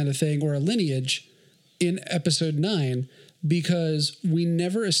Sith kind of thing or a lineage in episode 9, because we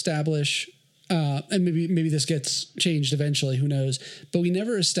never establish, and maybe this gets changed eventually, who knows, but we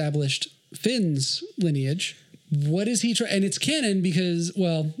never established Finn's lineage. What is he trying? And it's canon because,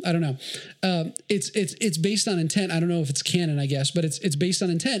 well, I don't know. It's based on intent. I don't know if it's canon, I guess, but it's based on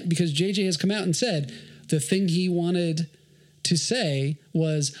intent because JJ has come out and said the thing he wanted to say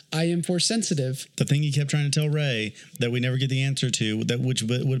was, I am Force sensitive. The thing he kept trying to tell Rey that we never get the answer to, that which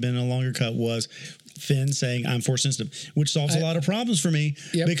would have been a longer cut, was Finn saying, I'm Force sensitive, which solves a lot of problems for me.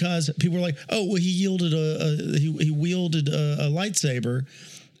 Yep. Because people were like, oh, well, he wielded a lightsaber.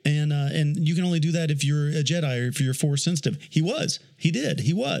 And you can only do that if you're a Jedi or if you're Force sensitive. He was.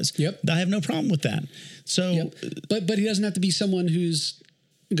 Yep. I have no problem with that. So, Yep. But he doesn't have to be someone who's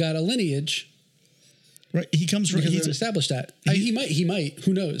got a lineage. Right, he comes from. Because He's they've established that. He might.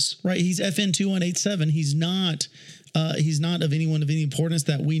 Who knows? Right, he's FN 2187. He's not of anyone of any importance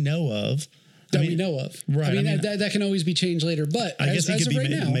that we know of. We know of. Right. I mean, that can always be changed later. But I guess he could be right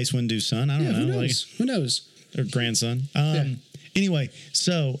now, Mace Windu's son. I don't know. Who knows? Or grandson. Yeah. Anyway,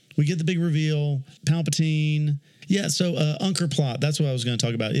 so we get the big reveal. Palpatine. Yeah, so Unker Plot, that's what I was going to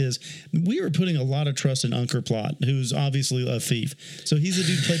talk about, is we were putting a lot of trust in Unker Plot, who's obviously a thief. So he's a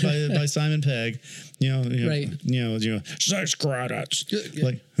dude played by Simon Pegg, Right. 6 credits. Yeah.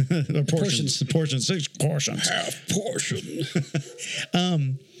 Like, or portions, 6 portions. Half portion.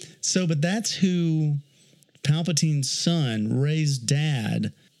 So, but that's who Palpatine's son, Rey's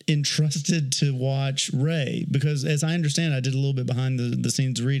dad, entrusted to watch Rey, because as I understand, I did a little bit behind the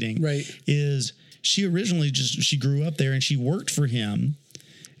scenes reading, right, is she originally she grew up there and she worked for him,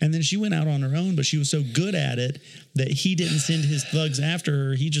 and then she went out on her own, but she was so good at it that he didn't send his thugs after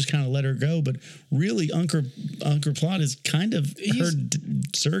her. He just kind of let her go. But really, Unker Plot is kind of her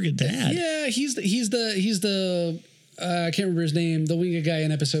surrogate dad. Yeah, he's the I can't remember his name, the winged guy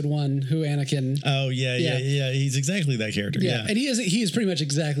in episode 1 who Anakin. Oh yeah. He's exactly that character. Yeah. And he is pretty much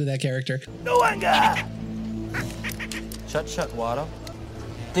exactly that character. Shut, Wado.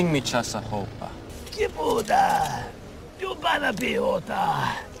 Ting mi chasa hopa. Kipuda, Yubana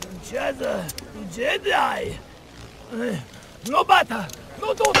Piota, Jedi, Jedi, no bata,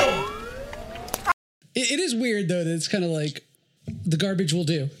 no dodo. It is weird though that it's kind of like the garbage will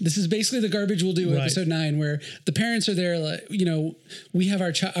do. This is basically the garbage will do, right. Episode 9, where the parents are there, like, we have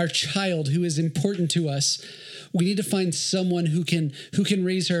our child who is important to us. We need to find someone who can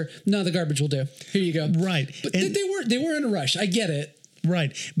raise her. No, the garbage will do. Here you go. Right. But they were in a rush. I get it.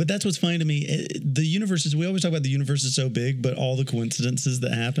 Right. But that's what's funny to me. The universe is, we always talk about the universe is so big, but all the coincidences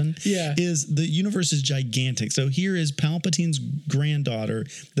that happen is the universe is gigantic. So here is Palpatine's granddaughter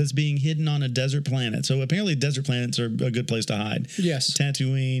that's being hidden on a desert planet. So apparently desert planets are a good place to hide. Yes.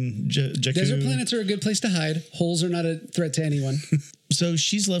 Tatooine, Jakku. Desert planets are a good place to hide. Holes are not a threat to anyone. So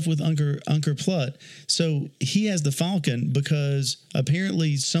she's left with Unker Plot. So he has the Falcon because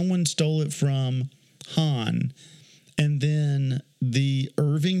apparently someone stole it from Han. And then the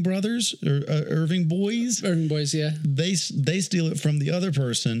Irving brothers or Irving boys, yeah, they steal it from the other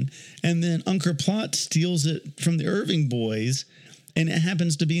person, and then Unker Plot steals it from the Irving boys, and it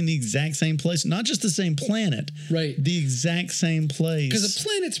happens to be in the exact same place, not just the same planet, right? The exact same place, because the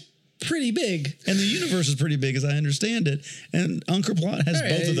planet's pretty big, and the universe is pretty big, as I understand it, and Unker Plot has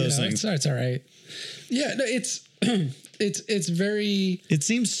both of those things. It's all right. Yeah, no, it's very. It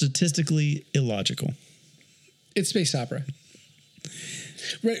seems statistically illogical. It's space opera.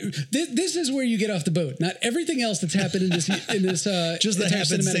 Right. This is where you get off the boat. Not everything else that's happened in this just the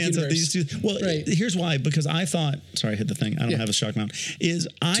happenstance of these two. Well, right. Here's why. Because I thought. Sorry, I hit the thing. I don't have a shock mount.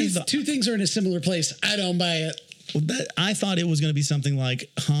 Two things are in a similar place. I don't buy it. I thought it was going to be something like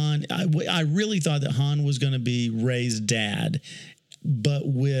Han. I really thought that Han was going to be Rey's dad, but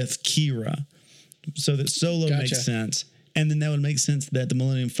with Kira, so that Solo makes sense. And then that would make sense that the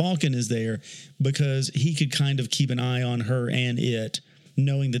Millennium Falcon is there because he could kind of keep an eye on her and it,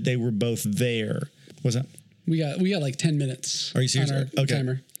 knowing that they were both there. What's that? We got like 10 minutes. Are you serious? On our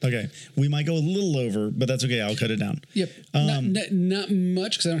timer. Okay. We might go a little over, but that's okay. I'll cut it down. Yep. Not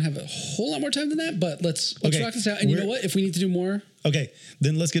much because I don't have a whole lot more time than that, but let's rock this out. And you know what? If we need to do more. Okay.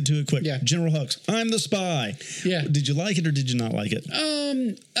 Then let's get to it quick. Yeah. General Hux. I'm the spy. Yeah. Did you like it or did you not like it?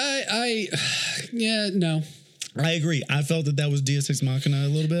 No. I agree. I felt that was Deus Ex Machina a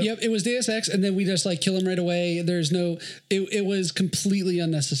little bit. Yep, it was Deus Ex, and then we just like kill him right away. There's no, it was completely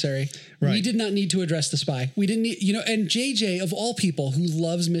unnecessary. Right. We did not need to address the spy. We didn't need, and JJ of all people who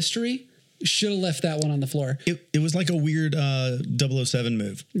loves mystery should have left that one on the floor. It was like a weird 007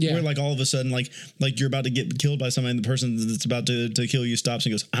 move. Yeah. Where like all of a sudden, like you're about to get killed by somebody, and the person that's about to kill you stops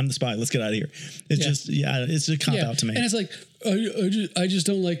and goes, "I'm the spy. Let's get out of here." It's it's a cop out to me. And it's like, I just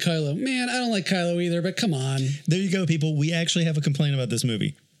don't like Kylo. Man, I don't like Kylo either, but come on. There you go, people. We actually have a complaint about this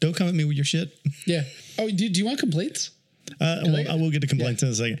movie. Don't come at me with your shit. Yeah. Oh, do you want complaints? Well, I will get to complaints in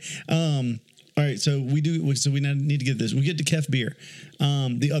a second. All right, so we need to get this. We get to Kef Beer,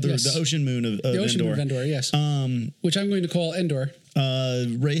 the ocean moon of the ocean Endor. moon of Endor, yes. Which I'm going to call Endor.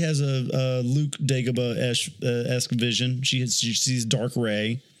 Ray has a Luke Dagobah-esque vision. She sees Dark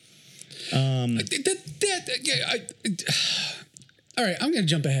Ray. All right, I'm going to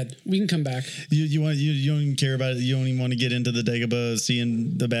jump ahead. We can come back. You don't even care about it. You don't even want to get into the Dagobah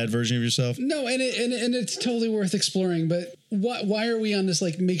seeing the bad version of yourself. No, and it's totally worth exploring. But why are we on this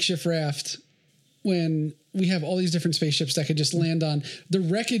like makeshift raft when we have all these different spaceships that could just land on the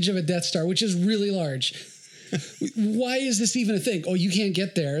wreckage of a Death Star, which is really large? Why is this even a thing? Oh, you can't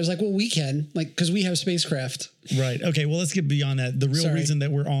get there. It's like, well, we can, like, because we have spacecraft. Right. Okay. Well, let's get beyond that. The real reason that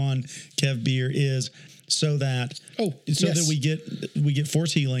we're on Kev Beer is so that we get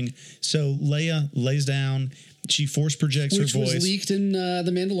force healing. So Leia lays down. She force projects her voice, which was leaked in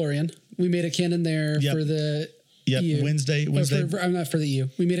The Mandalorian. We made a canon there for the. Yep, Wednesday. I'm not for the EU.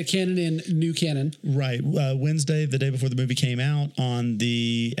 We made a canon in new canon. Right. Wednesday, the day before the movie came out, on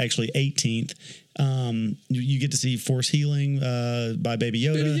the actually 18th, you get to see Force Healing by Baby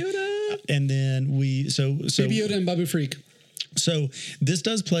Yoda. Baby Yoda. And then Baby Yoda and Babu Freak. So this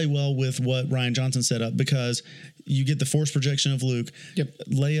does play well with what Rian Johnson set up, because you get the force projection of Luke. Yep.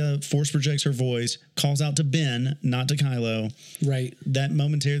 Leia force projects her voice, calls out to Ben, not to Kylo. Right. That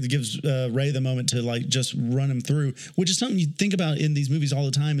momentarily gives Rey the moment to like just run him through, which is something you think about in these movies all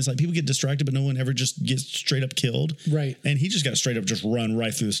the time. Is like people get distracted, but no one ever just gets straight up killed. Right. And he just got straight up just run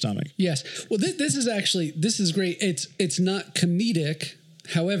right through the stomach. Yes. Well, this is great. It's not comedic.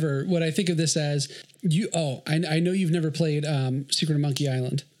 However, what I think of this as I know you've never played Secret of Monkey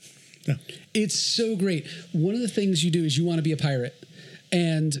Island. No. It's so great. One of the things you do is you want to be a pirate,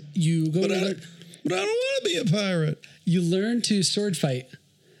 and you go. But I don't want to be a pirate. You learn to sword fight,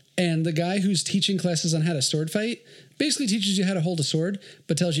 and the guy who's teaching classes on how to sword fight basically teaches you how to hold a sword,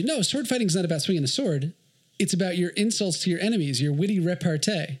 but tells you no, sword fighting is not about swinging a sword. It's about your insults to your enemies, your witty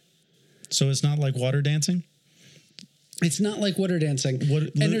repartee. So it's not like water dancing. It's not like water dancing.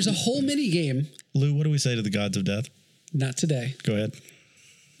 And there's a whole mini game. Lou, what do we say to the gods of death? Not today. Go ahead.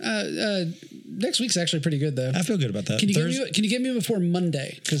 Next week's actually pretty good, though. I feel good about that. Can you get me before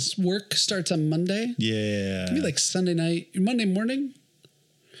Monday? Because work starts on Monday. Yeah. Give me like Sunday night, Monday morning.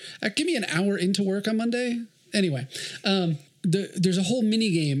 Give me an hour into work on Monday. Anyway, there's a whole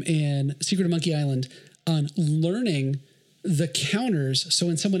mini game in Secret of Monkey Island on learning the counters. So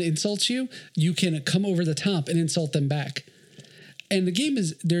when someone insults you, you can come over the top and insult them back. And the game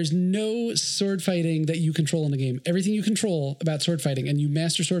is, there's no sword fighting that you control in the game. Everything you control about sword fighting, and you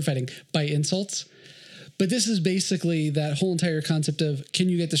master sword fighting by insults. But this is basically that whole entire concept of, can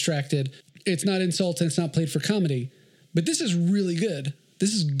you get distracted? It's not insults and it's not played for comedy. But this is really good.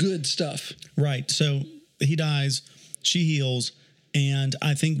 This is good stuff. Right. So he dies, she heals. And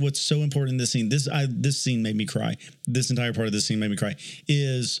I think what's so important in this scene, this scene made me cry. This entire part of this scene made me cry,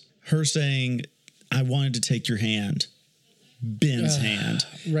 is her saying, I wanted to take your hand. Ben's hand.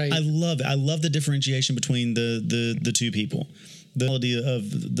 Right. I love it. I love the differentiation between the two people. The quality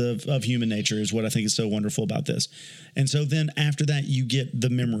of human nature is what I think is so wonderful about this. And so then after that, you get the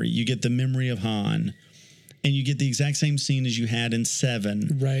memory. You get the memory of Han, and you get the exact same scene as you had in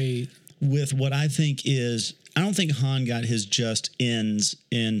 7. Right. With what I think is, I don't think Han got his just ends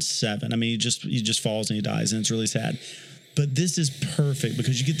in 7. I mean, he just falls and he dies, and it's really sad. But this is perfect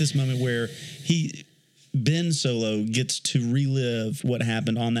because you get this moment where Ben Solo gets to relive what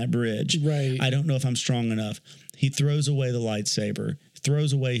happened on that bridge. Right. I don't know if I'm strong enough. He throws away the lightsaber,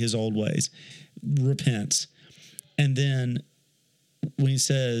 throws away his old ways, repents. And then when he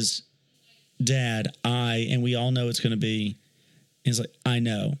says, Dad, and we all know it's going to be, he's like, I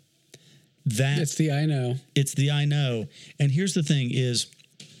know. It's the I know. It's the I know. And here's the thing is,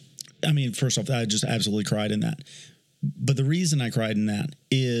 I mean, first off, I just absolutely cried in that. But the reason I cried in that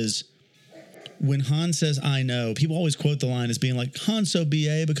is when Han says, I know, people always quote the line as being like, Han's so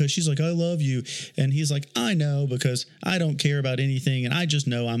BA because she's like, I love you. And he's like, I know because I don't care about anything and I just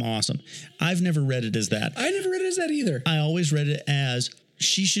know I'm awesome. I've never read it as that. I never read it as that either. I always read it as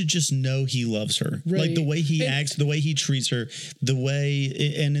she should just know he loves her. Right. Like the way he acts, the way he treats her, the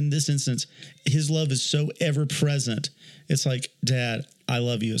way, and in this instance, his love is so ever present. It's like, Dad, I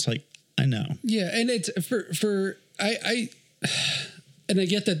love you. It's like, I know. Yeah. And it's and I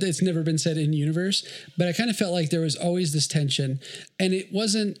get that it's never been said in universe, but I kind of felt like there was always this tension, and it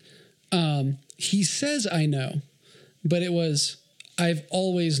wasn't, he says, I know, but it was, I've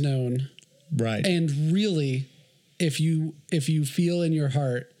always known. Right. And really, if you feel in your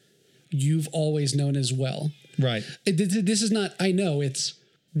heart, you've always known as well. Right. This is not, I know, it's,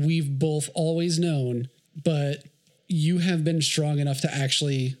 we've both always known, but you have been strong enough to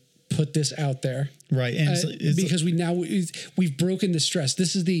actually put this out there. Right. And because we've broken the stress.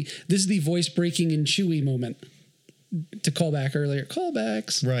 This is the voice breaking and Chewie moment. To call back earlier,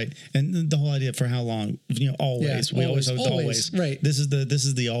 callbacks. Right. And the whole idea for how long, always. Yeah, we always always. Right. This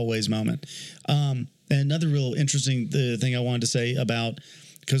is the always moment. And another real interesting thing I wanted to say about,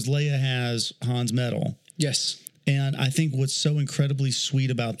 because Leia has Han's medal. Yes. And I think what's so incredibly sweet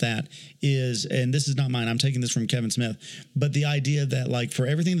about that is, and this is not mine, I'm taking this from Kevin Smith, but the idea that, like, for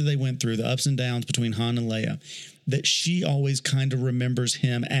everything that they went through, the ups and downs between Han and Leia, that she always kind of remembers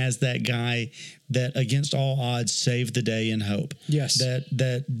him as that guy that against all odds saved the day in hope. Yes.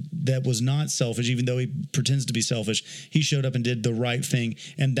 That was not selfish, even though he pretends to be selfish. He showed up and did the right thing.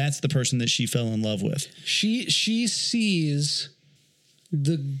 And that's the person that she fell in love with. She sees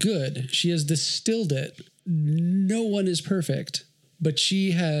the good. She has distilled it. No one is perfect, but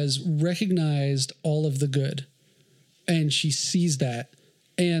she has recognized all of the good, and she sees that.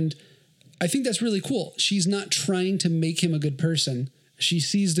 And I think that's really cool. She's not trying to make him a good person. She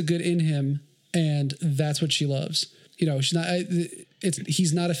sees the good in him, and that's what she loves. She's not.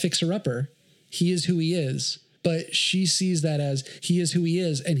 He's not a fixer-upper. He is who he is. But she sees that as he is who he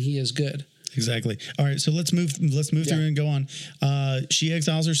is, and he is good. Exactly. All right, so let's move through and go on. She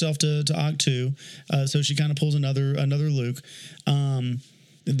exiles herself to Ahch-To, so she kind of pulls another Luke.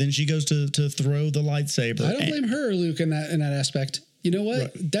 Then she goes to throw the lightsaber. I don't blame her or Luke in that aspect. You know what?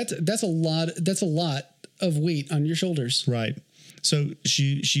 Right. That's a lot of weight on your shoulders. Right. So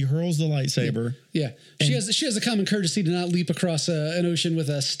she hurls the lightsaber. Yeah. She has the common courtesy to not leap across an ocean with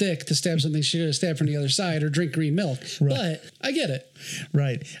a stick to stab something she should have stabbed from the other side or drink green milk. Right. But I get it.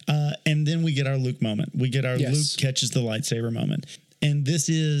 Right. And then we get our Luke moment. We get our Luke catches the lightsaber moment. And this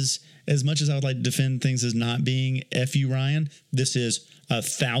is, as much as I would like to defend things as not being F.U. Ryan, this is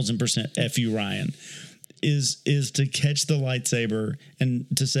 1,000% F.U. Ryan. Is to catch the lightsaber and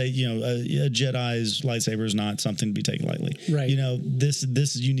to say, a Jedi's lightsaber is not something to be taken lightly. Right.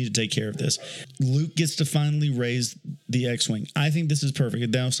 This you need to take care of this. Luke gets to finally raise the X-Wing. I think this is perfect.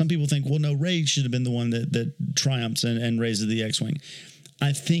 Now, some people think, well, no, Rey should have been the one that triumphs and raises the X-Wing.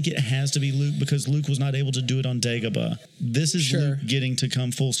 I think it has to be Luke because Luke was not able to do it on Dagobah. This is Luke getting to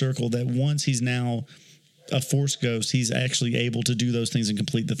come full circle, that once he's now a Force ghost, he's actually able to do those things and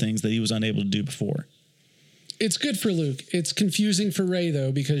complete the things that he was unable to do before. It's good for Luke. It's confusing for Rey,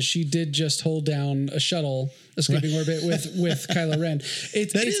 though, because she did just hold down a shuttle escaping orbit with Kylo Ren.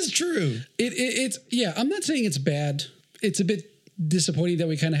 That is true. It's I'm not saying it's bad. It's a bit disappointing that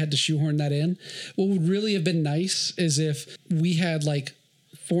we kind of had to shoehorn that in. What would really have been nice is if we had like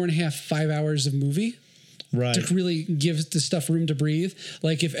 4.5, 5 hours of movie. Right. To really give the stuff room to breathe.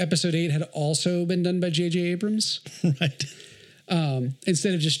 Like if episode 8 had also been done by J.J. Abrams. Right.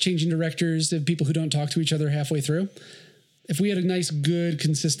 Instead of just changing directors of people who don't talk to each other halfway through. If we had a nice, good,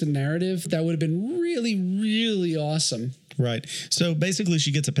 consistent narrative, that would have been really, really awesome. Right. So basically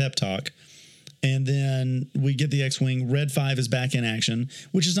she gets a pep talk, and then we get the X-Wing. Red 5 is back in action,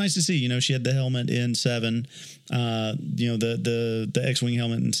 which is nice to see. She had the helmet in 7, the X-Wing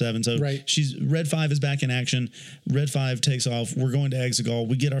helmet in 7. So Red 5 is back in action. Red 5 takes off. We're going to Exegol.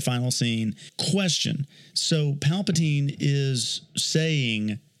 We get our final scene. Question. So Palpatine is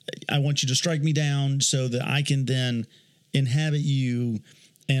saying, I want you to strike me down so that I can then inhabit you,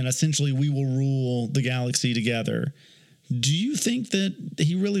 and essentially we will rule the galaxy together. Do you think that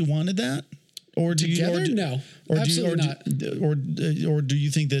he really wanted that? Or do Together? you? No, absolutely not. Or do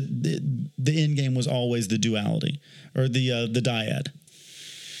you think that the end game was always the duality or the dyad?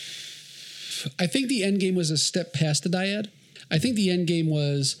 I think the end game was a step past the dyad. I think the end game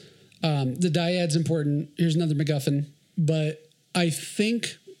was the dyad's important. Here's another MacGuffin, but I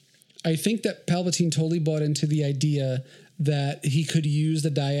think that Palpatine totally bought into the idea that he could use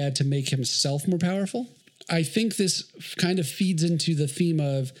the dyad to make himself more powerful. I think this kind of feeds into the theme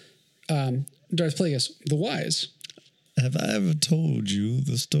of Darth Plagueis, the Wise. Have I ever told you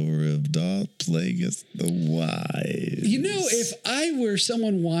the story of Darth Plagueis the Wise? If I were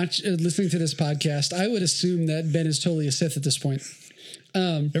someone listening to this podcast, I would assume that Ben is totally a Sith at this point.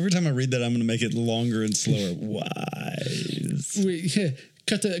 Every time I read that, I'm going to make it longer and slower. Wise.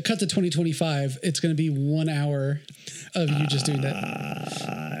 Cut to 2025. It's going to be 1 hour of you just doing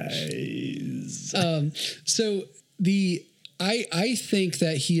that. So I think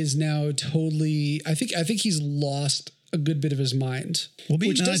that he is now totally. I think he's lost a good bit of his mind. Well,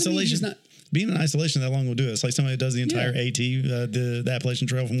 being in isolation, being in isolation that long will do it. It's like somebody that does the entire AT, the Appalachian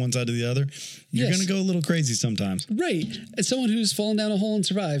Trail from one side to the other. You're going to go a little crazy sometimes. Right. As someone who's fallen down a hole and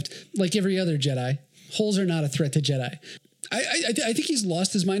survived, like every other Jedi, holes are not a threat to Jedi. I think he's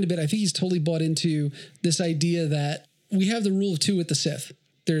lost his mind a bit. I think he's totally bought into this idea that we have the rule of two with the Sith.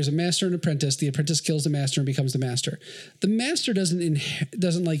 There's a master and apprentice. The apprentice kills the master and becomes the master. The master doesn't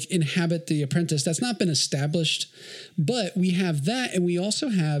inhabit the apprentice. That's not been established. But we have that, and we also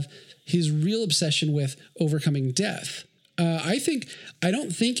have his real obsession with overcoming death. I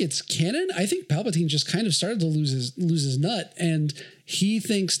don't think it's canon. I think Palpatine just kind of started to lose his nut, and he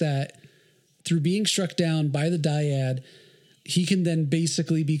thinks that through being struck down by the dyad, he can then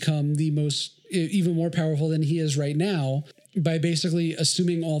basically become even more powerful than he is right now by basically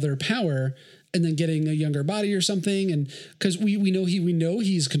assuming all their power and then getting a younger body or something. And because we know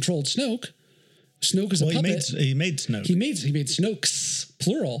he's controlled Snoke. Snoke is a puppet. He made Snoke. He made Snokes,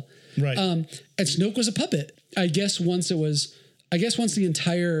 plural. Right. And Snoke was a puppet. I guess once the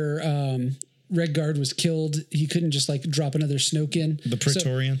entire Red Guard was killed, he couldn't just like drop another Snoke in. The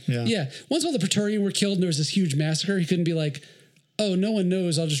Praetorian, yeah. Once all the Praetorian were killed and there was this huge massacre, he couldn't be like, oh, no one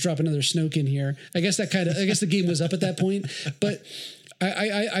knows, I'll just drop another Snoke in here. I guess the game was up at that point. But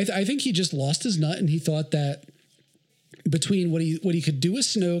I think he just lost his nut, and he thought that between what he could do with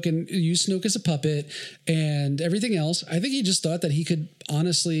Snoke and use Snoke as a puppet and everything else, I think he just thought that he could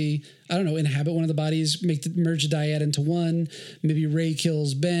honestly, I don't know, inhabit one of the bodies, merge the dyad into one. Maybe Rey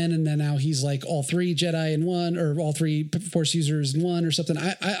kills Ben, and then now he's like all three Jedi in one, or all three Force users in one, or something.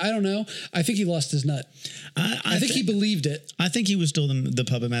 I don't know. I think he lost his nut. I think he believed it. I think he was still the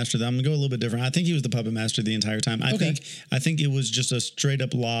puppet master. I'm gonna go a little bit different. I think he was the puppet master the entire time. I think it was just a straight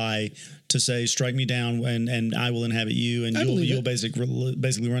up lie to say, strike me down and I will inhabit you, and you'll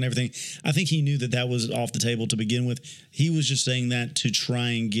basically run everything. I think he knew that was off the table to begin with. He was just saying that to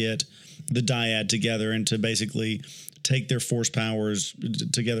try and get the dyad together and to basically take their force powers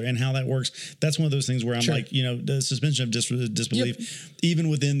together. And how that works, that's one of those things where I'm like, the suspension of disbelief, even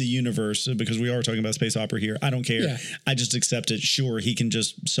within the universe, because we are talking about space opera here. I don't care. Yeah. I just accept it. Sure, he can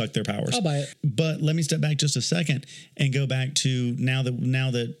just suck their powers. I'll buy it. But let me step back just a second and go back to now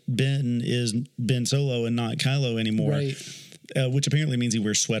that Ben is Ben Solo and not Kylo anymore. Right. Which apparently means he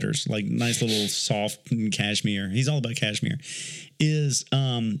wears sweaters, like nice little soft cashmere. He's all about cashmere.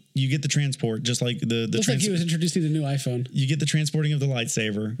 You get the transport, just like the looks like he was introducing the new iPhone. You get the transporting of the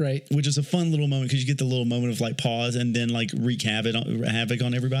lightsaber, right? Which is a fun little moment because you get the little moment of like pause and then like wreak havoc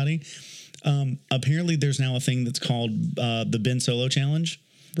on everybody. Apparently, there's now a thing that's called the Ben Solo Challenge.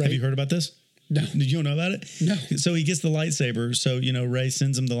 Right. Have you heard about this? No. You don't know about it? No. So he gets the lightsaber. So Rey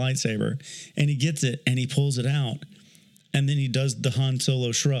sends him the lightsaber, and he gets it and he pulls it out. And then he does the Han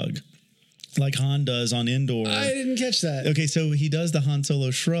Solo shrug, like Han does on Endor. I didn't catch that. Okay, so he does the Han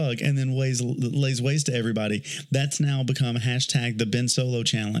Solo shrug and then lays waste to everybody. That's now become hashtag the Ben Solo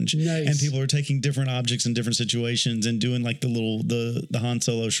challenge. Nice. And people are taking different objects in different situations and doing like the Han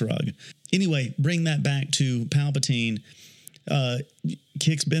Solo shrug. Anyway, bring that back to Palpatine.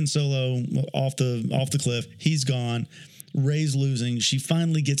 Kicks Ben Solo off the cliff. He's gone. Rey's losing. She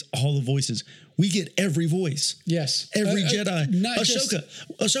finally gets all the voices. We get every voice. Yes. Every Jedi. Ahsoka.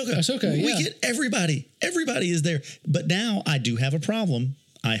 Yeah. We get everybody. Everybody is there. But now I do have a problem.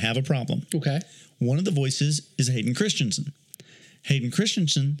 Okay. One of the voices is Hayden Christensen. Hayden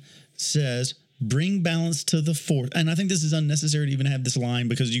Christensen says, bring balance to the Force. And I think this is unnecessary to even have this line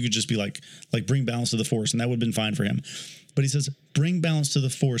because you could just be like bring balance to the Force, and that would have been fine for him. But he says, bring balance to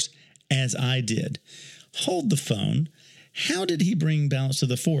the Force as I did. Hold the phone. How did he bring balance to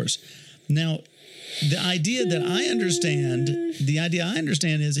the Force? Now, the idea I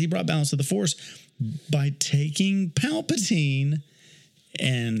understand is he brought balance to the Force by taking Palpatine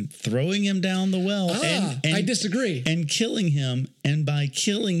and throwing him down the well. And I disagree. And killing him. And by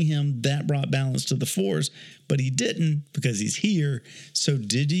killing him, that brought balance to the Force. But he didn't because he's here. So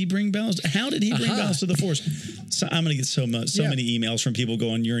did he bring balance? How did he bring balance to the Force? So I'm going to get so many emails from people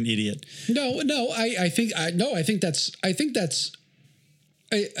going, "You're an idiot." No. I think that's a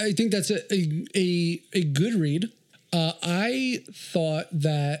good read. I thought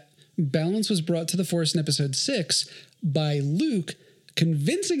that balance was brought to the Force in Episode 6 by Luke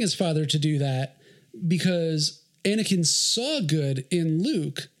convincing his father to do that because Anakin saw good in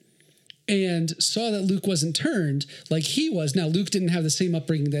Luke. and saw that Luke wasn't turned like he was. Now, Luke didn't have the same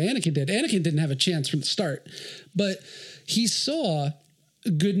upbringing that Anakin did. Anakin didn't have a chance from the start, but he saw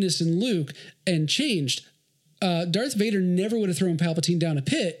goodness in Luke and changed. Darth Vader never would have thrown Palpatine down a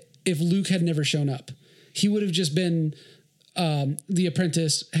pit if Luke had never shown up. He would have just been the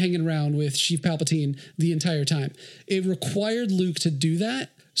apprentice hanging around with Sheev Palpatine the entire time. It required Luke to do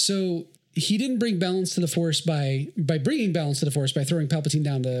that. So he didn't bring balance to the Force by bringing balance to the Force by throwing Palpatine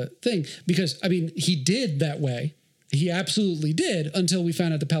down the thing, because he did that way. He absolutely did, until we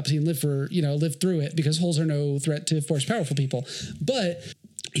found out that Palpatine lived through it, because holes are no threat to Force powerful people. But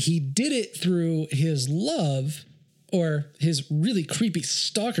he did it through his love, or his really creepy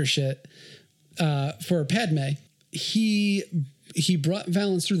stalker shit for Padme. He brought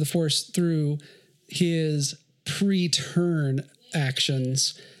balance through the Force through his pre-turn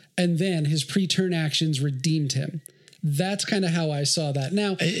actions, and then his pre-turn actions redeemed him. That's kind of how I saw that.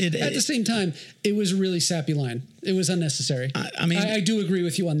 Now, at the same time, it was a really sappy line. It was unnecessary. I do agree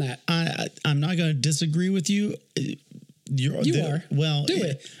with you on that. I'm not going to disagree with you. You are. Well, do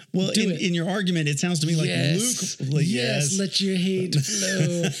it. Well, in your argument, it sounds to me like Luke. Yes, let your hate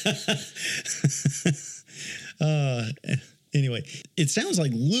flow. Anyway, it sounds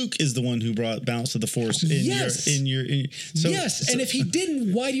like Luke is the one who brought balance to the Force in your. And if he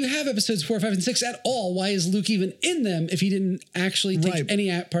didn't, why do you have episodes 4, 5, and 6 at all? Why is Luke even in them if he didn't actually take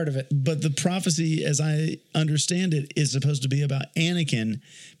any part of it? But the prophecy, as I understand it, is supposed to be about Anakin,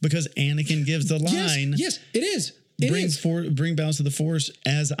 because Anakin gives the line. Yes, it is. Bring balance to the Force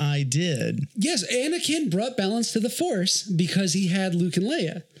as I did. Yes, Anakin brought balance to the Force because he had Luke and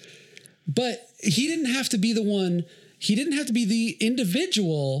Leia. But he didn't have to be the one. He didn't have to be the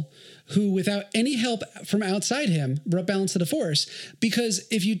individual who, without any help from outside him, brought balance to the Force. Because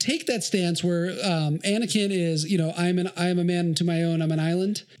if you take that stance where Anakin is, I'm a man unto my own, I'm an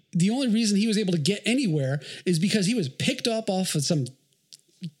island. The only reason he was able to get anywhere is because he was picked up off of some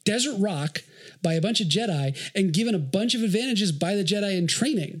desert rock by a bunch of Jedi and given a bunch of advantages by the Jedi in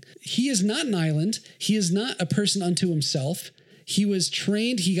training. He is not an island. He is not a person unto himself. He was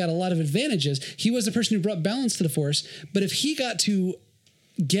trained. He got a lot of advantages. He was the person who brought balance to the Force. But if he got to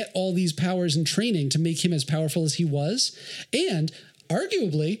get all these powers and training to make him as powerful as he was, and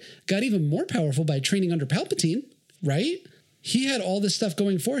arguably got even more powerful by training under Palpatine, right? He had all this stuff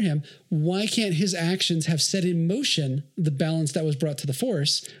going for him. Why can't his actions have set in motion the balance that was brought to the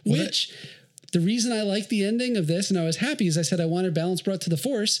Force? The reason I like the ending of this, and I was happy, is I said I wanted balance brought to the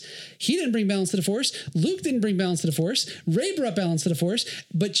Force. He didn't bring balance to the Force. Luke didn't bring balance to the Force. Rey brought balance to the Force,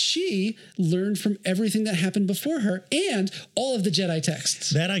 but she learned from everything that happened before her and all of the Jedi texts.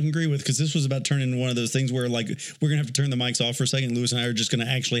 That I can agree with, because this was about turning into one of those things where, we're going to have to turn the mics off for a second. Lewis and I are just going to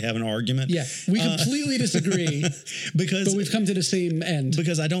actually have an argument. Yeah, we completely disagree, but we've come to the same end.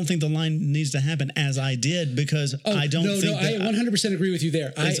 Because I don't think the line needs to happen as I did, because I don't think I 100% agree with you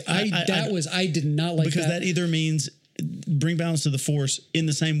there. I did not like that. Because that either means bring balance to the Force in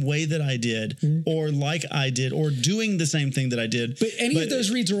the same way that I did, or like I did, or doing the same thing that I did. But of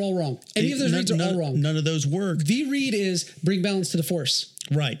those reads are all wrong. All wrong. None of those work. The read is bring balance to the Force.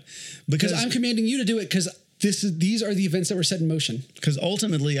 Right. Because I'm commanding you to do it, because these are the events that were set in motion. Because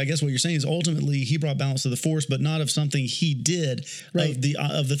ultimately, I guess what you're saying is he brought balance to the Force, but not of something he did, right?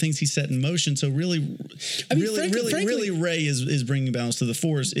 Of the things he set in motion. So really, Rey is bringing balance to the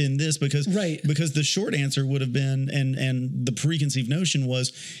Force in this, because the short answer would have been, and the preconceived notion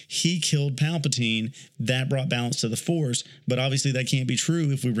was, he killed Palpatine, that brought balance to the Force. But obviously that can't be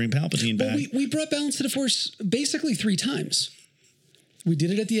true if we bring Palpatine back. We brought balance to the Force basically 3 times. We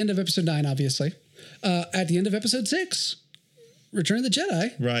did it at the end of Episode 9, obviously. At the end of Episode 6, Return of the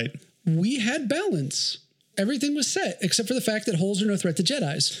Jedi, right? We had balance. Everything was set, except for the fact that holes are no threat to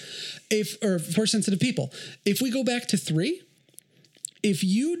Jedis, or Force-sensitive people. If we go back to 3, if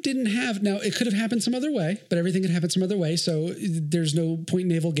you didn't have... Now, it could have happened some other way, but everything could happen some other way, so there's no point in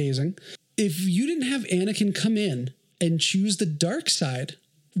navel-gazing. If you didn't have Anakin come in and choose the dark side,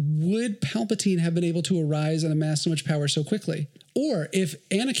 would Palpatine have been able to arise and amass so much power so quickly? Or if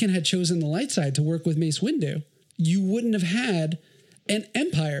Anakin had chosen the light side to work with Mace Windu, you wouldn't have had an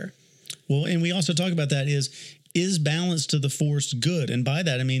empire. Well, and we also talk about that is balance to the Force good? And by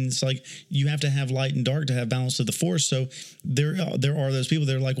that, I mean, it's like you have to have light and dark to have balance to the Force. So there are those people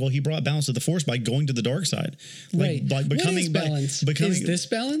that are like, well, he brought balance to the Force by going to the dark side. Right. Like becoming, what is balance? Is this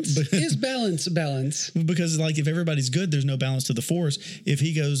balance? Is balance? Because if everybody's good, there's no balance to the Force. If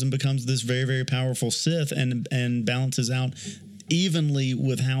he goes and becomes this very, very powerful Sith and balances out evenly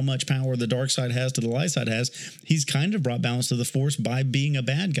with how much power the dark side has to the light side has. He's kind of brought balance to the Force by being a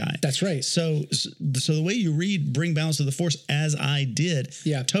bad guy. That's right. So the way you read bring balance to the Force, as I did,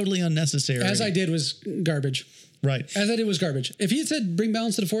 totally unnecessary. As I did was garbage. Right. As I did was garbage. If he had said bring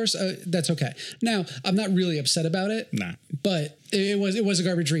balance to the Force, that's okay. Now, I'm not really upset about it. Nah. But it was a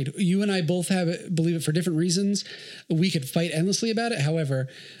garbage read. You and I both believe it for different reasons. We could fight endlessly about it. However,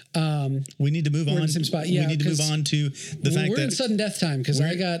 we need to move on. In the same spot. Yeah, we need to move on to the fact that we're in sudden death time because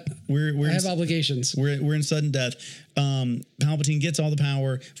I have obligations. We're in sudden death. Palpatine gets all the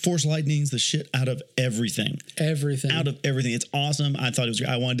power. Force lightnings the shit out of everything. Out of everything. It's awesome. I thought it was.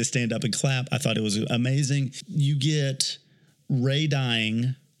 I wanted to stand up and clap. I thought it was amazing. You get Rey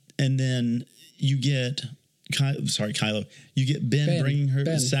dying, and then you get Kylo. You get Ben bringing her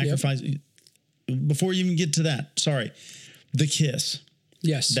sacrifice. Yep. Before you even get to that, the kiss.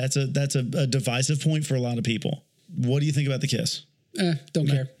 Yes, that's a divisive point for a lot of people. What do you think about the kiss? Don't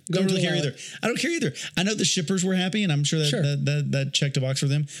care. Don't really care either. I don't care either. I know the shippers were happy, and I'm sure that checked a box for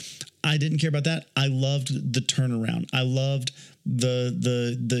them. I didn't care about that. I loved the turnaround. I loved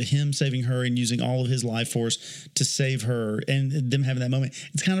the him saving her and using all of his life force to save her, and them having that moment.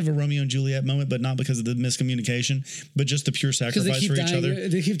 It's kind of a Romeo and Juliet moment, but not because of the miscommunication, but just the pure sacrifice for each other.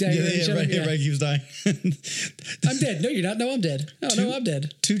 They keep dying. Right. He was dying. I'm dead. No, you're not. No, I'm dead. No, I'm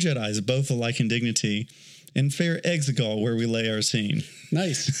dead. Two Jedis, both alike in dignity. In fair Exegol, where we lay our scene.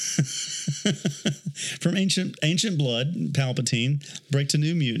 Nice. From ancient blood, Palpatine, break to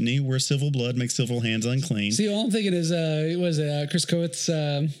new mutiny, where civil blood makes civil hands unclean. See, all I'm thinking is, Chris Coates'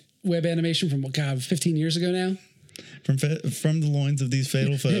 web animation from, 15 years ago now? From the loins of these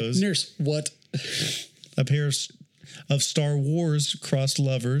fatal foes. Nurse, what? A pair of Star Wars crossed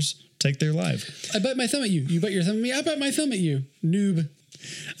lovers take their life. I bite my thumb at you. You bite your thumb at me. I bite my thumb at you. Noob.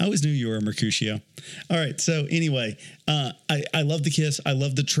 I always knew you were a Mercutio. All right. So anyway, I love the kiss. I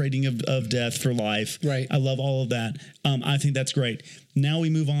love the trading of death for life. Right. I love all of that. I think that's great. Now we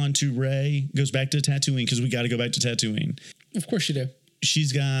move on to Rey goes back to Tatooine because we got to go back to Tatooine. Of course you do.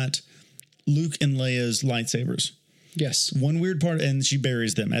 She's got Luke and Leia's lightsabers. Yes. One weird part, and she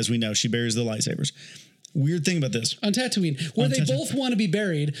buries them. As we know, she buries the lightsabers. Weird thing about this. On Tatooine, where they both want to be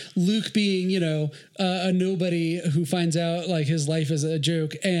buried, Luke being, a nobody who finds out like his life is a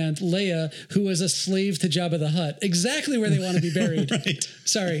joke, and Leia, who is a slave to Jabba the Hutt. Exactly where they want to be buried. Right.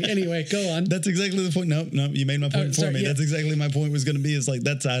 Sorry. Anyway, go on. That's exactly the point. No, you made my point for me. Yeah. That's exactly my point was going to be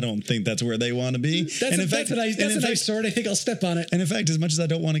I don't think that's where they want to be. That's a nice sword. I think I'll step on it. And in fact, as much as I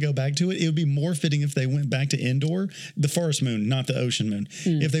don't want to go back to it, it would be more fitting if they went back to Endor, the forest moon, not the ocean moon.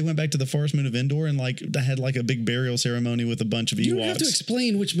 If they went back to the forest moon of Endor and had like a big burial ceremony with a bunch of Ewoks. You don't have to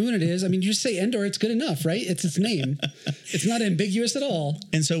explain which moon it is. I mean, you just say Endor, it's good enough, right? It's its name. It's not ambiguous at all.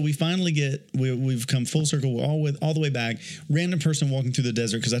 And so we finally we've come full circle all the way back. Random person walking through the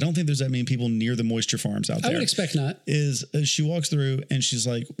desert, because I don't think there's that many people near the moisture farms out there. I would expect not. She walks through and she's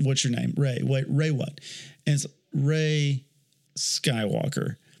like, "What's your name?" Rey. Wait, Rey what? And it's Rey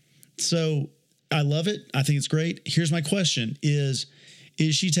Skywalker. So I love it. I think it's great. Here's my question: Is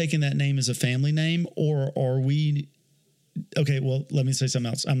she taking that name as a family name, or are we? Okay, well, let me say something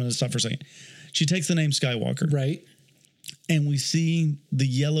else. I'm going to stop for a second. She takes the name Skywalker. Right. And we see the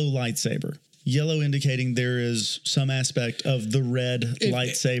yellow lightsaber. Yellow indicating there is some aspect of the red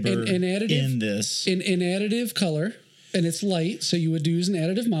lightsaber in this. An additive color, and it's light, so you would use an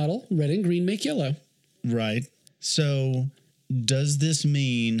additive model. Red and green make yellow. Right. So does this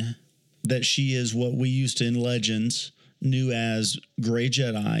mean that she is what we used to in Legends knew as Grey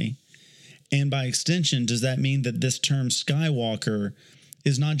Jedi? And by extension, does that mean that this term Skywalker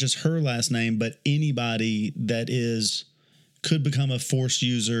is not just her last name, but anybody that could become a Force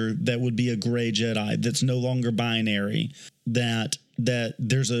user that would be a Grey Jedi that's no longer binary, that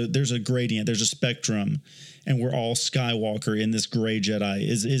there's a gradient, there's a spectrum, and we're all Skywalker in this Grey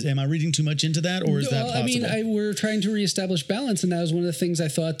Jedi. Am I reading too much into that, or is that possible? I mean, we're trying to reestablish balance, and that was one of the things I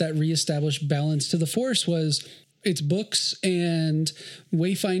thought that reestablished balance to the Force was it's books and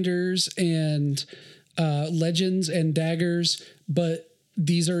wayfinders and legends and daggers, but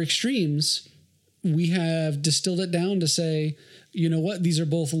these are extremes. We have distilled it down to say, you know what? These are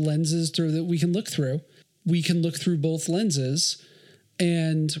both lenses through that we can look through. We can look through both lenses,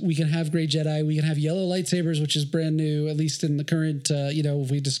 and we can have Grey Jedi. We can have yellow lightsabers, which is brand new, at least in the current,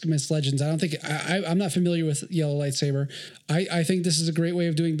 if we dismiss Legends. I don't think I'm not familiar with yellow lightsaber. I think this is a great way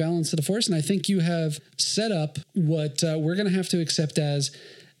of doing balance to the Force, and I think you have set up what we're going to have to accept as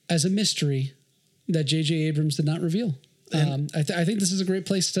a mystery that J.J. Abrams did not reveal. I think this is a great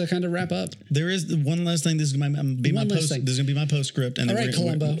place to kind of wrap up. There is one last thing. This is going to be my post. This is going to be my postscript, and then All right,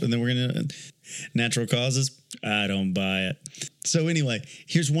 Columbo. and then we're going to natural causes. I don't buy it. So anyway,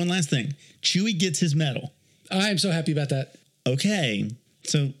 here's one last thing. Chewie gets his medal. I am so happy about that. Okay,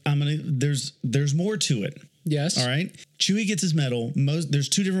 so there's more to it. Yes. All right. Chewie gets his medal. There's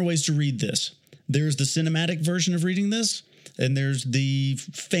two different ways to read this. There's the cinematic version of reading this, and there's the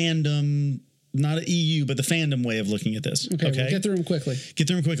fandom, not an EU, but the fandom way of looking at this. Okay. We'll get through them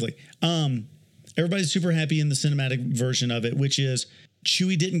quickly. Everybody's super happy in the cinematic version of it, which is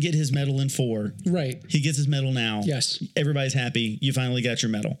Chewie didn't get his medal in 4. Right. He gets his medal now. Yes. Everybody's happy. You finally got your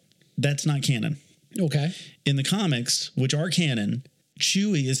medal. That's not canon. Okay. In the comics, which are canon,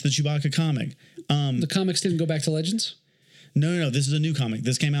 Chewie is the Chewbacca comic. The comics didn't go back to Legends? No. This is a new comic.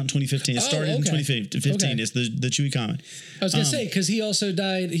 This came out in 2015. It started in 2015. Okay. It's the Chewie comic. I was going to say, because he also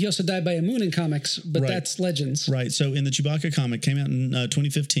died by a moon in comics, but that's Legends. Right. So in the Chewbacca comic, came out in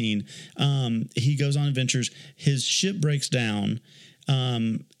 2015, he goes on adventures. His ship breaks down,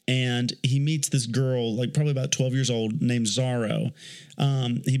 and he meets this girl, like probably about 12 years old, named Zaro.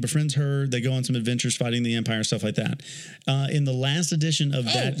 He befriends her. They go on some adventures fighting the Empire, stuff like that. In the last edition of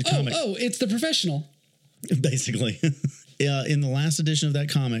that comic... it's The Professional. Basically. In the last edition of that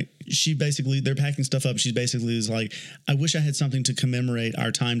comic, they're packing stuff up. She basically is like, I wish I had something to commemorate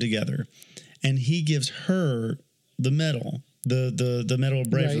our time together. And he gives her the medal, the Medal of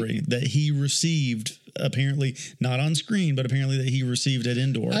Bravery that he received, apparently not on screen, but apparently that he received at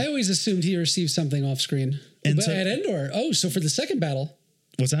Endor. I always assumed he received something off scrin. But at Endor. Oh, so for the second battle.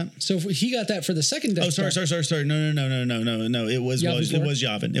 What's that? So he got that for the second Death Star. Sorry. No. It was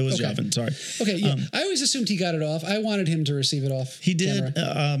Yavin. It was Yavin. Sorry. Okay. Yeah. I always assumed he got it off. I wanted him to receive it off. He did.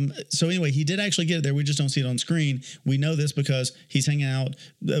 So anyway, he did actually get it there. We just don't see it on screen. We know this because he's hanging out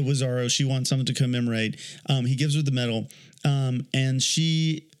with Zaro. She wants something to commemorate. He gives her the medal, and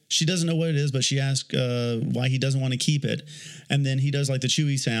she doesn't know what it is, but she asks why he doesn't want to keep it, and then he does like the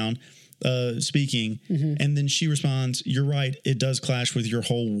Chewie sound. Speaking, and then she responds, "You're right. It does clash with your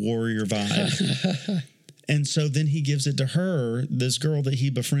whole warrior vibe." And so then he gives it to her, this girl that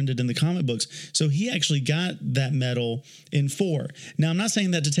he befriended in the comic books. So he actually got that medal in 4. Now, I'm not saying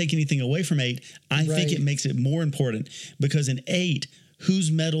that to take anything away from 8. I think it makes it more important because in 8,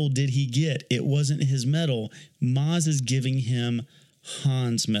 whose medal did he get? It wasn't his medal. Maz is giving him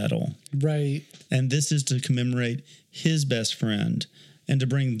Han's medal. Right. And this is to commemorate his best friend. And to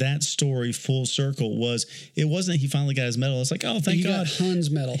bring that story full circle it wasn't he finally got his medal. It's like, oh, thank God. He got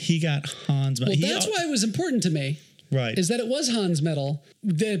Han's medal. He got Han's medal. Well, that's why it was important to me. Right. Is that it was Han's medal.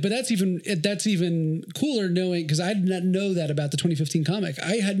 But that's even cooler knowing, because I did not know that about the 2015 comic.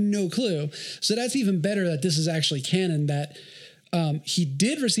 I had no clue. So that's even better that this is actually canon, that he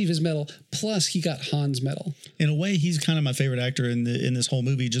did receive his medal, plus he got Han's medal. In a way, he's kind of my favorite actor in this whole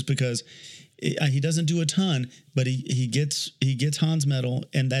movie, just because he doesn't do a ton, but he gets Han's medal,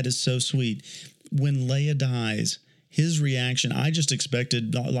 and that is so sweet. When Leia dies, his reaction, I just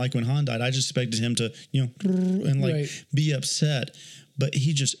expected, like when Han died, I just expected him to, and be upset. But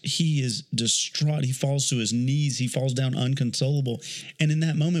he is distraught. He falls to his knees. He falls down unconsolable. And in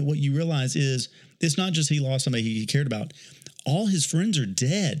that moment, what you realize is it's not just he lost somebody he cared about. All his friends are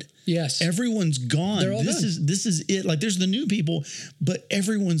dead. Yes. Everyone's gone. They're all this done. is it. Like, there's the new people, but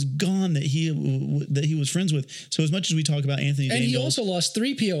everyone's gone that he was friends with. So as much as we talk about Anthony Daniels, and he also lost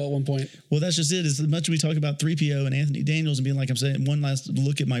 3PO at one point. Well, that's just it. As much as we talk about 3PO and Anthony Daniels and being like, I'm saying, one last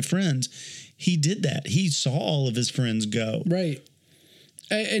look at my friends, he did that. He saw all of his friends go. Right.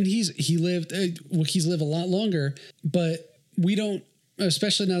 And he's lived a lot longer, but we don't,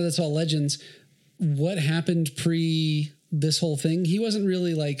 especially now that it's all Legends, what happened pre this whole thing? He wasn't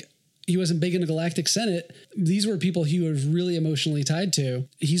really he wasn't big in the Galactic Senate. These were people he was really emotionally tied to.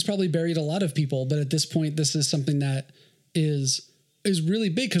 He's probably buried a lot of people, but at this point, this is something that is really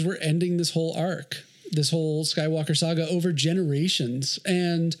big because we're ending this whole arc, this whole Skywalker saga over generations.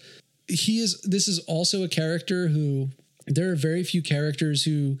 And this is also a character who, there are very few characters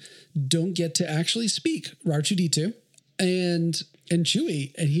who don't get to actually speak. R2-D2 and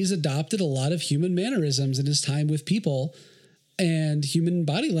Chewie, and he's adopted a lot of human mannerisms in his time with people and human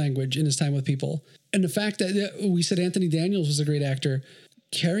body language in his time with people. And the fact that we said Anthony Daniels was a great actor,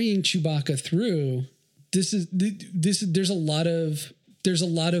 carrying Chewbacca through, there's a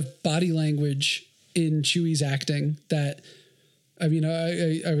lot of body language in Chewie's acting that, I mean,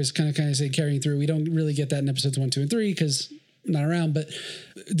 I was kind of saying carrying through. We don't really get that in episodes 1, 2, and 3 because I'm not around, but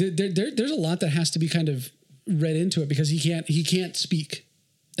there's a lot that has to be kind of read into it because he can't speak.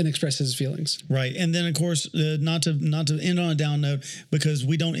 and express his feelings. Right. And then, of course, not to end on a down note, because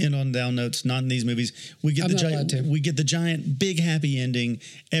we don't end on down notes, not in these movies. We get the giant, big happy ending.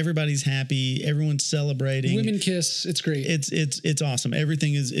 Everybody's happy. Everyone's celebrating. Women kiss. It's great. It's awesome.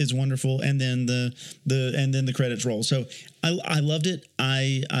 Everything is wonderful. And then the credits roll. So I loved it.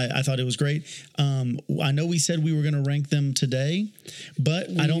 I thought it was great. I know we said we were going to rank them today, but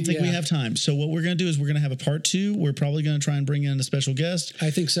I don't think we have time. So what we're going to do is we're going to have a part 2. We're probably going to try and bring in a special guest. I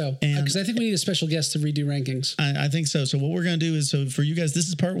think so. Because I think we need a special guest to redo rankings. I think so. So what we're going to do is, so for you guys, this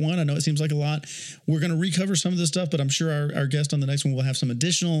is part 1. I know it seems like a lot. We're going to recover some of this stuff, but I'm sure our guest on the next one will have some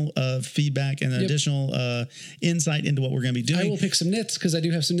additional feedback and additional insight into what we're going to be doing. I will pick some nits because I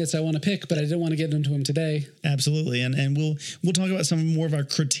do have some nits I want to pick, but I didn't want to get into them today. Absolutely. And we'll talk about some more of our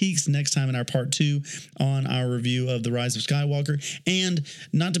critiques next time in our part 2 on our review of The Rise of Skywalker. And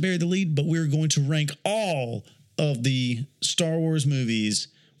not to bury the lead, but we're going to rank all of the Star Wars movies,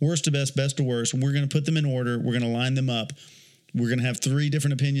 worst to best, best to worst. We're going to put them in order. We're going to line them up. We're going to have 3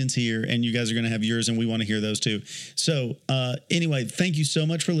 different opinions here, and you guys are going to have yours, and we want to hear those too. So anyway, thank you so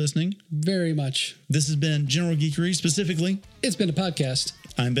much for listening. Very much. This has been General Geekery, specifically. It's been a podcast.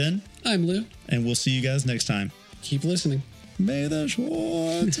 I'm Ben. I'm Lou. And we'll see you guys next time. Keep listening. May the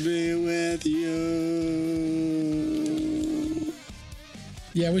Schwartz be with you.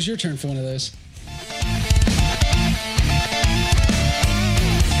 Yeah, it was your turn for one of those.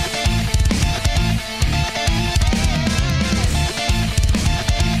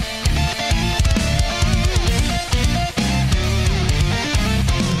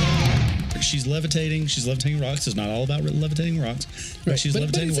 She's levitating. She's levitating rocks. It's not all about levitating rocks. Right. She's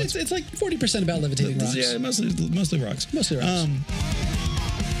levitating. But it's like 40% about levitating rocks. Yeah, mostly rocks. Mostly rocks.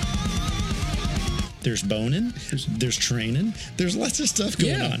 There's boning. There's training. There's lots of stuff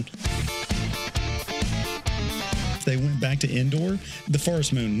going on. They went back to Endor, the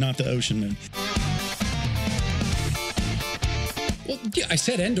forest moon, not the ocean moon. Well, yeah, I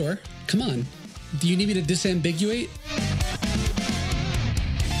said Endor. Come on. Do you need me to disambiguate?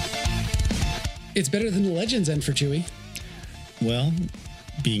 It's better than the Legends end for Chewie. Well,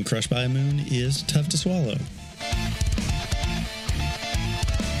 being crushed by a moon is tough to swallow.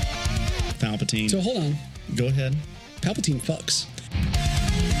 Palpatine. So hold on. Go ahead. Palpatine fucks.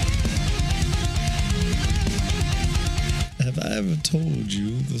 Have I ever told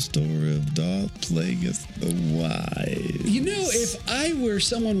you the story of Darth Plagueis the Wise? You know, if I were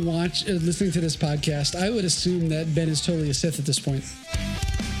someone listening to this podcast, I would assume that Ben is totally a Sith at this point.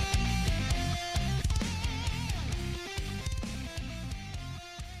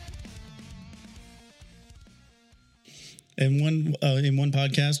 In one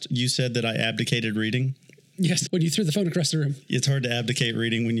podcast, you said that I abdicated reading. Yes, when you threw the phone across the room. It's hard to abdicate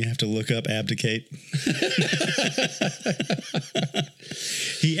reading when you have to look up abdicate.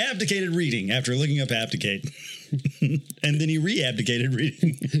 He abdicated reading after looking up abdicate. And then he re-abdicated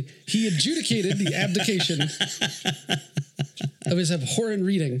reading. He adjudicated the abdication of his abhorrent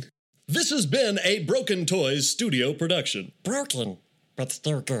reading. This has been a Broken Toys studio production. Broken, but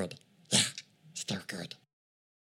still good. Yeah, still good.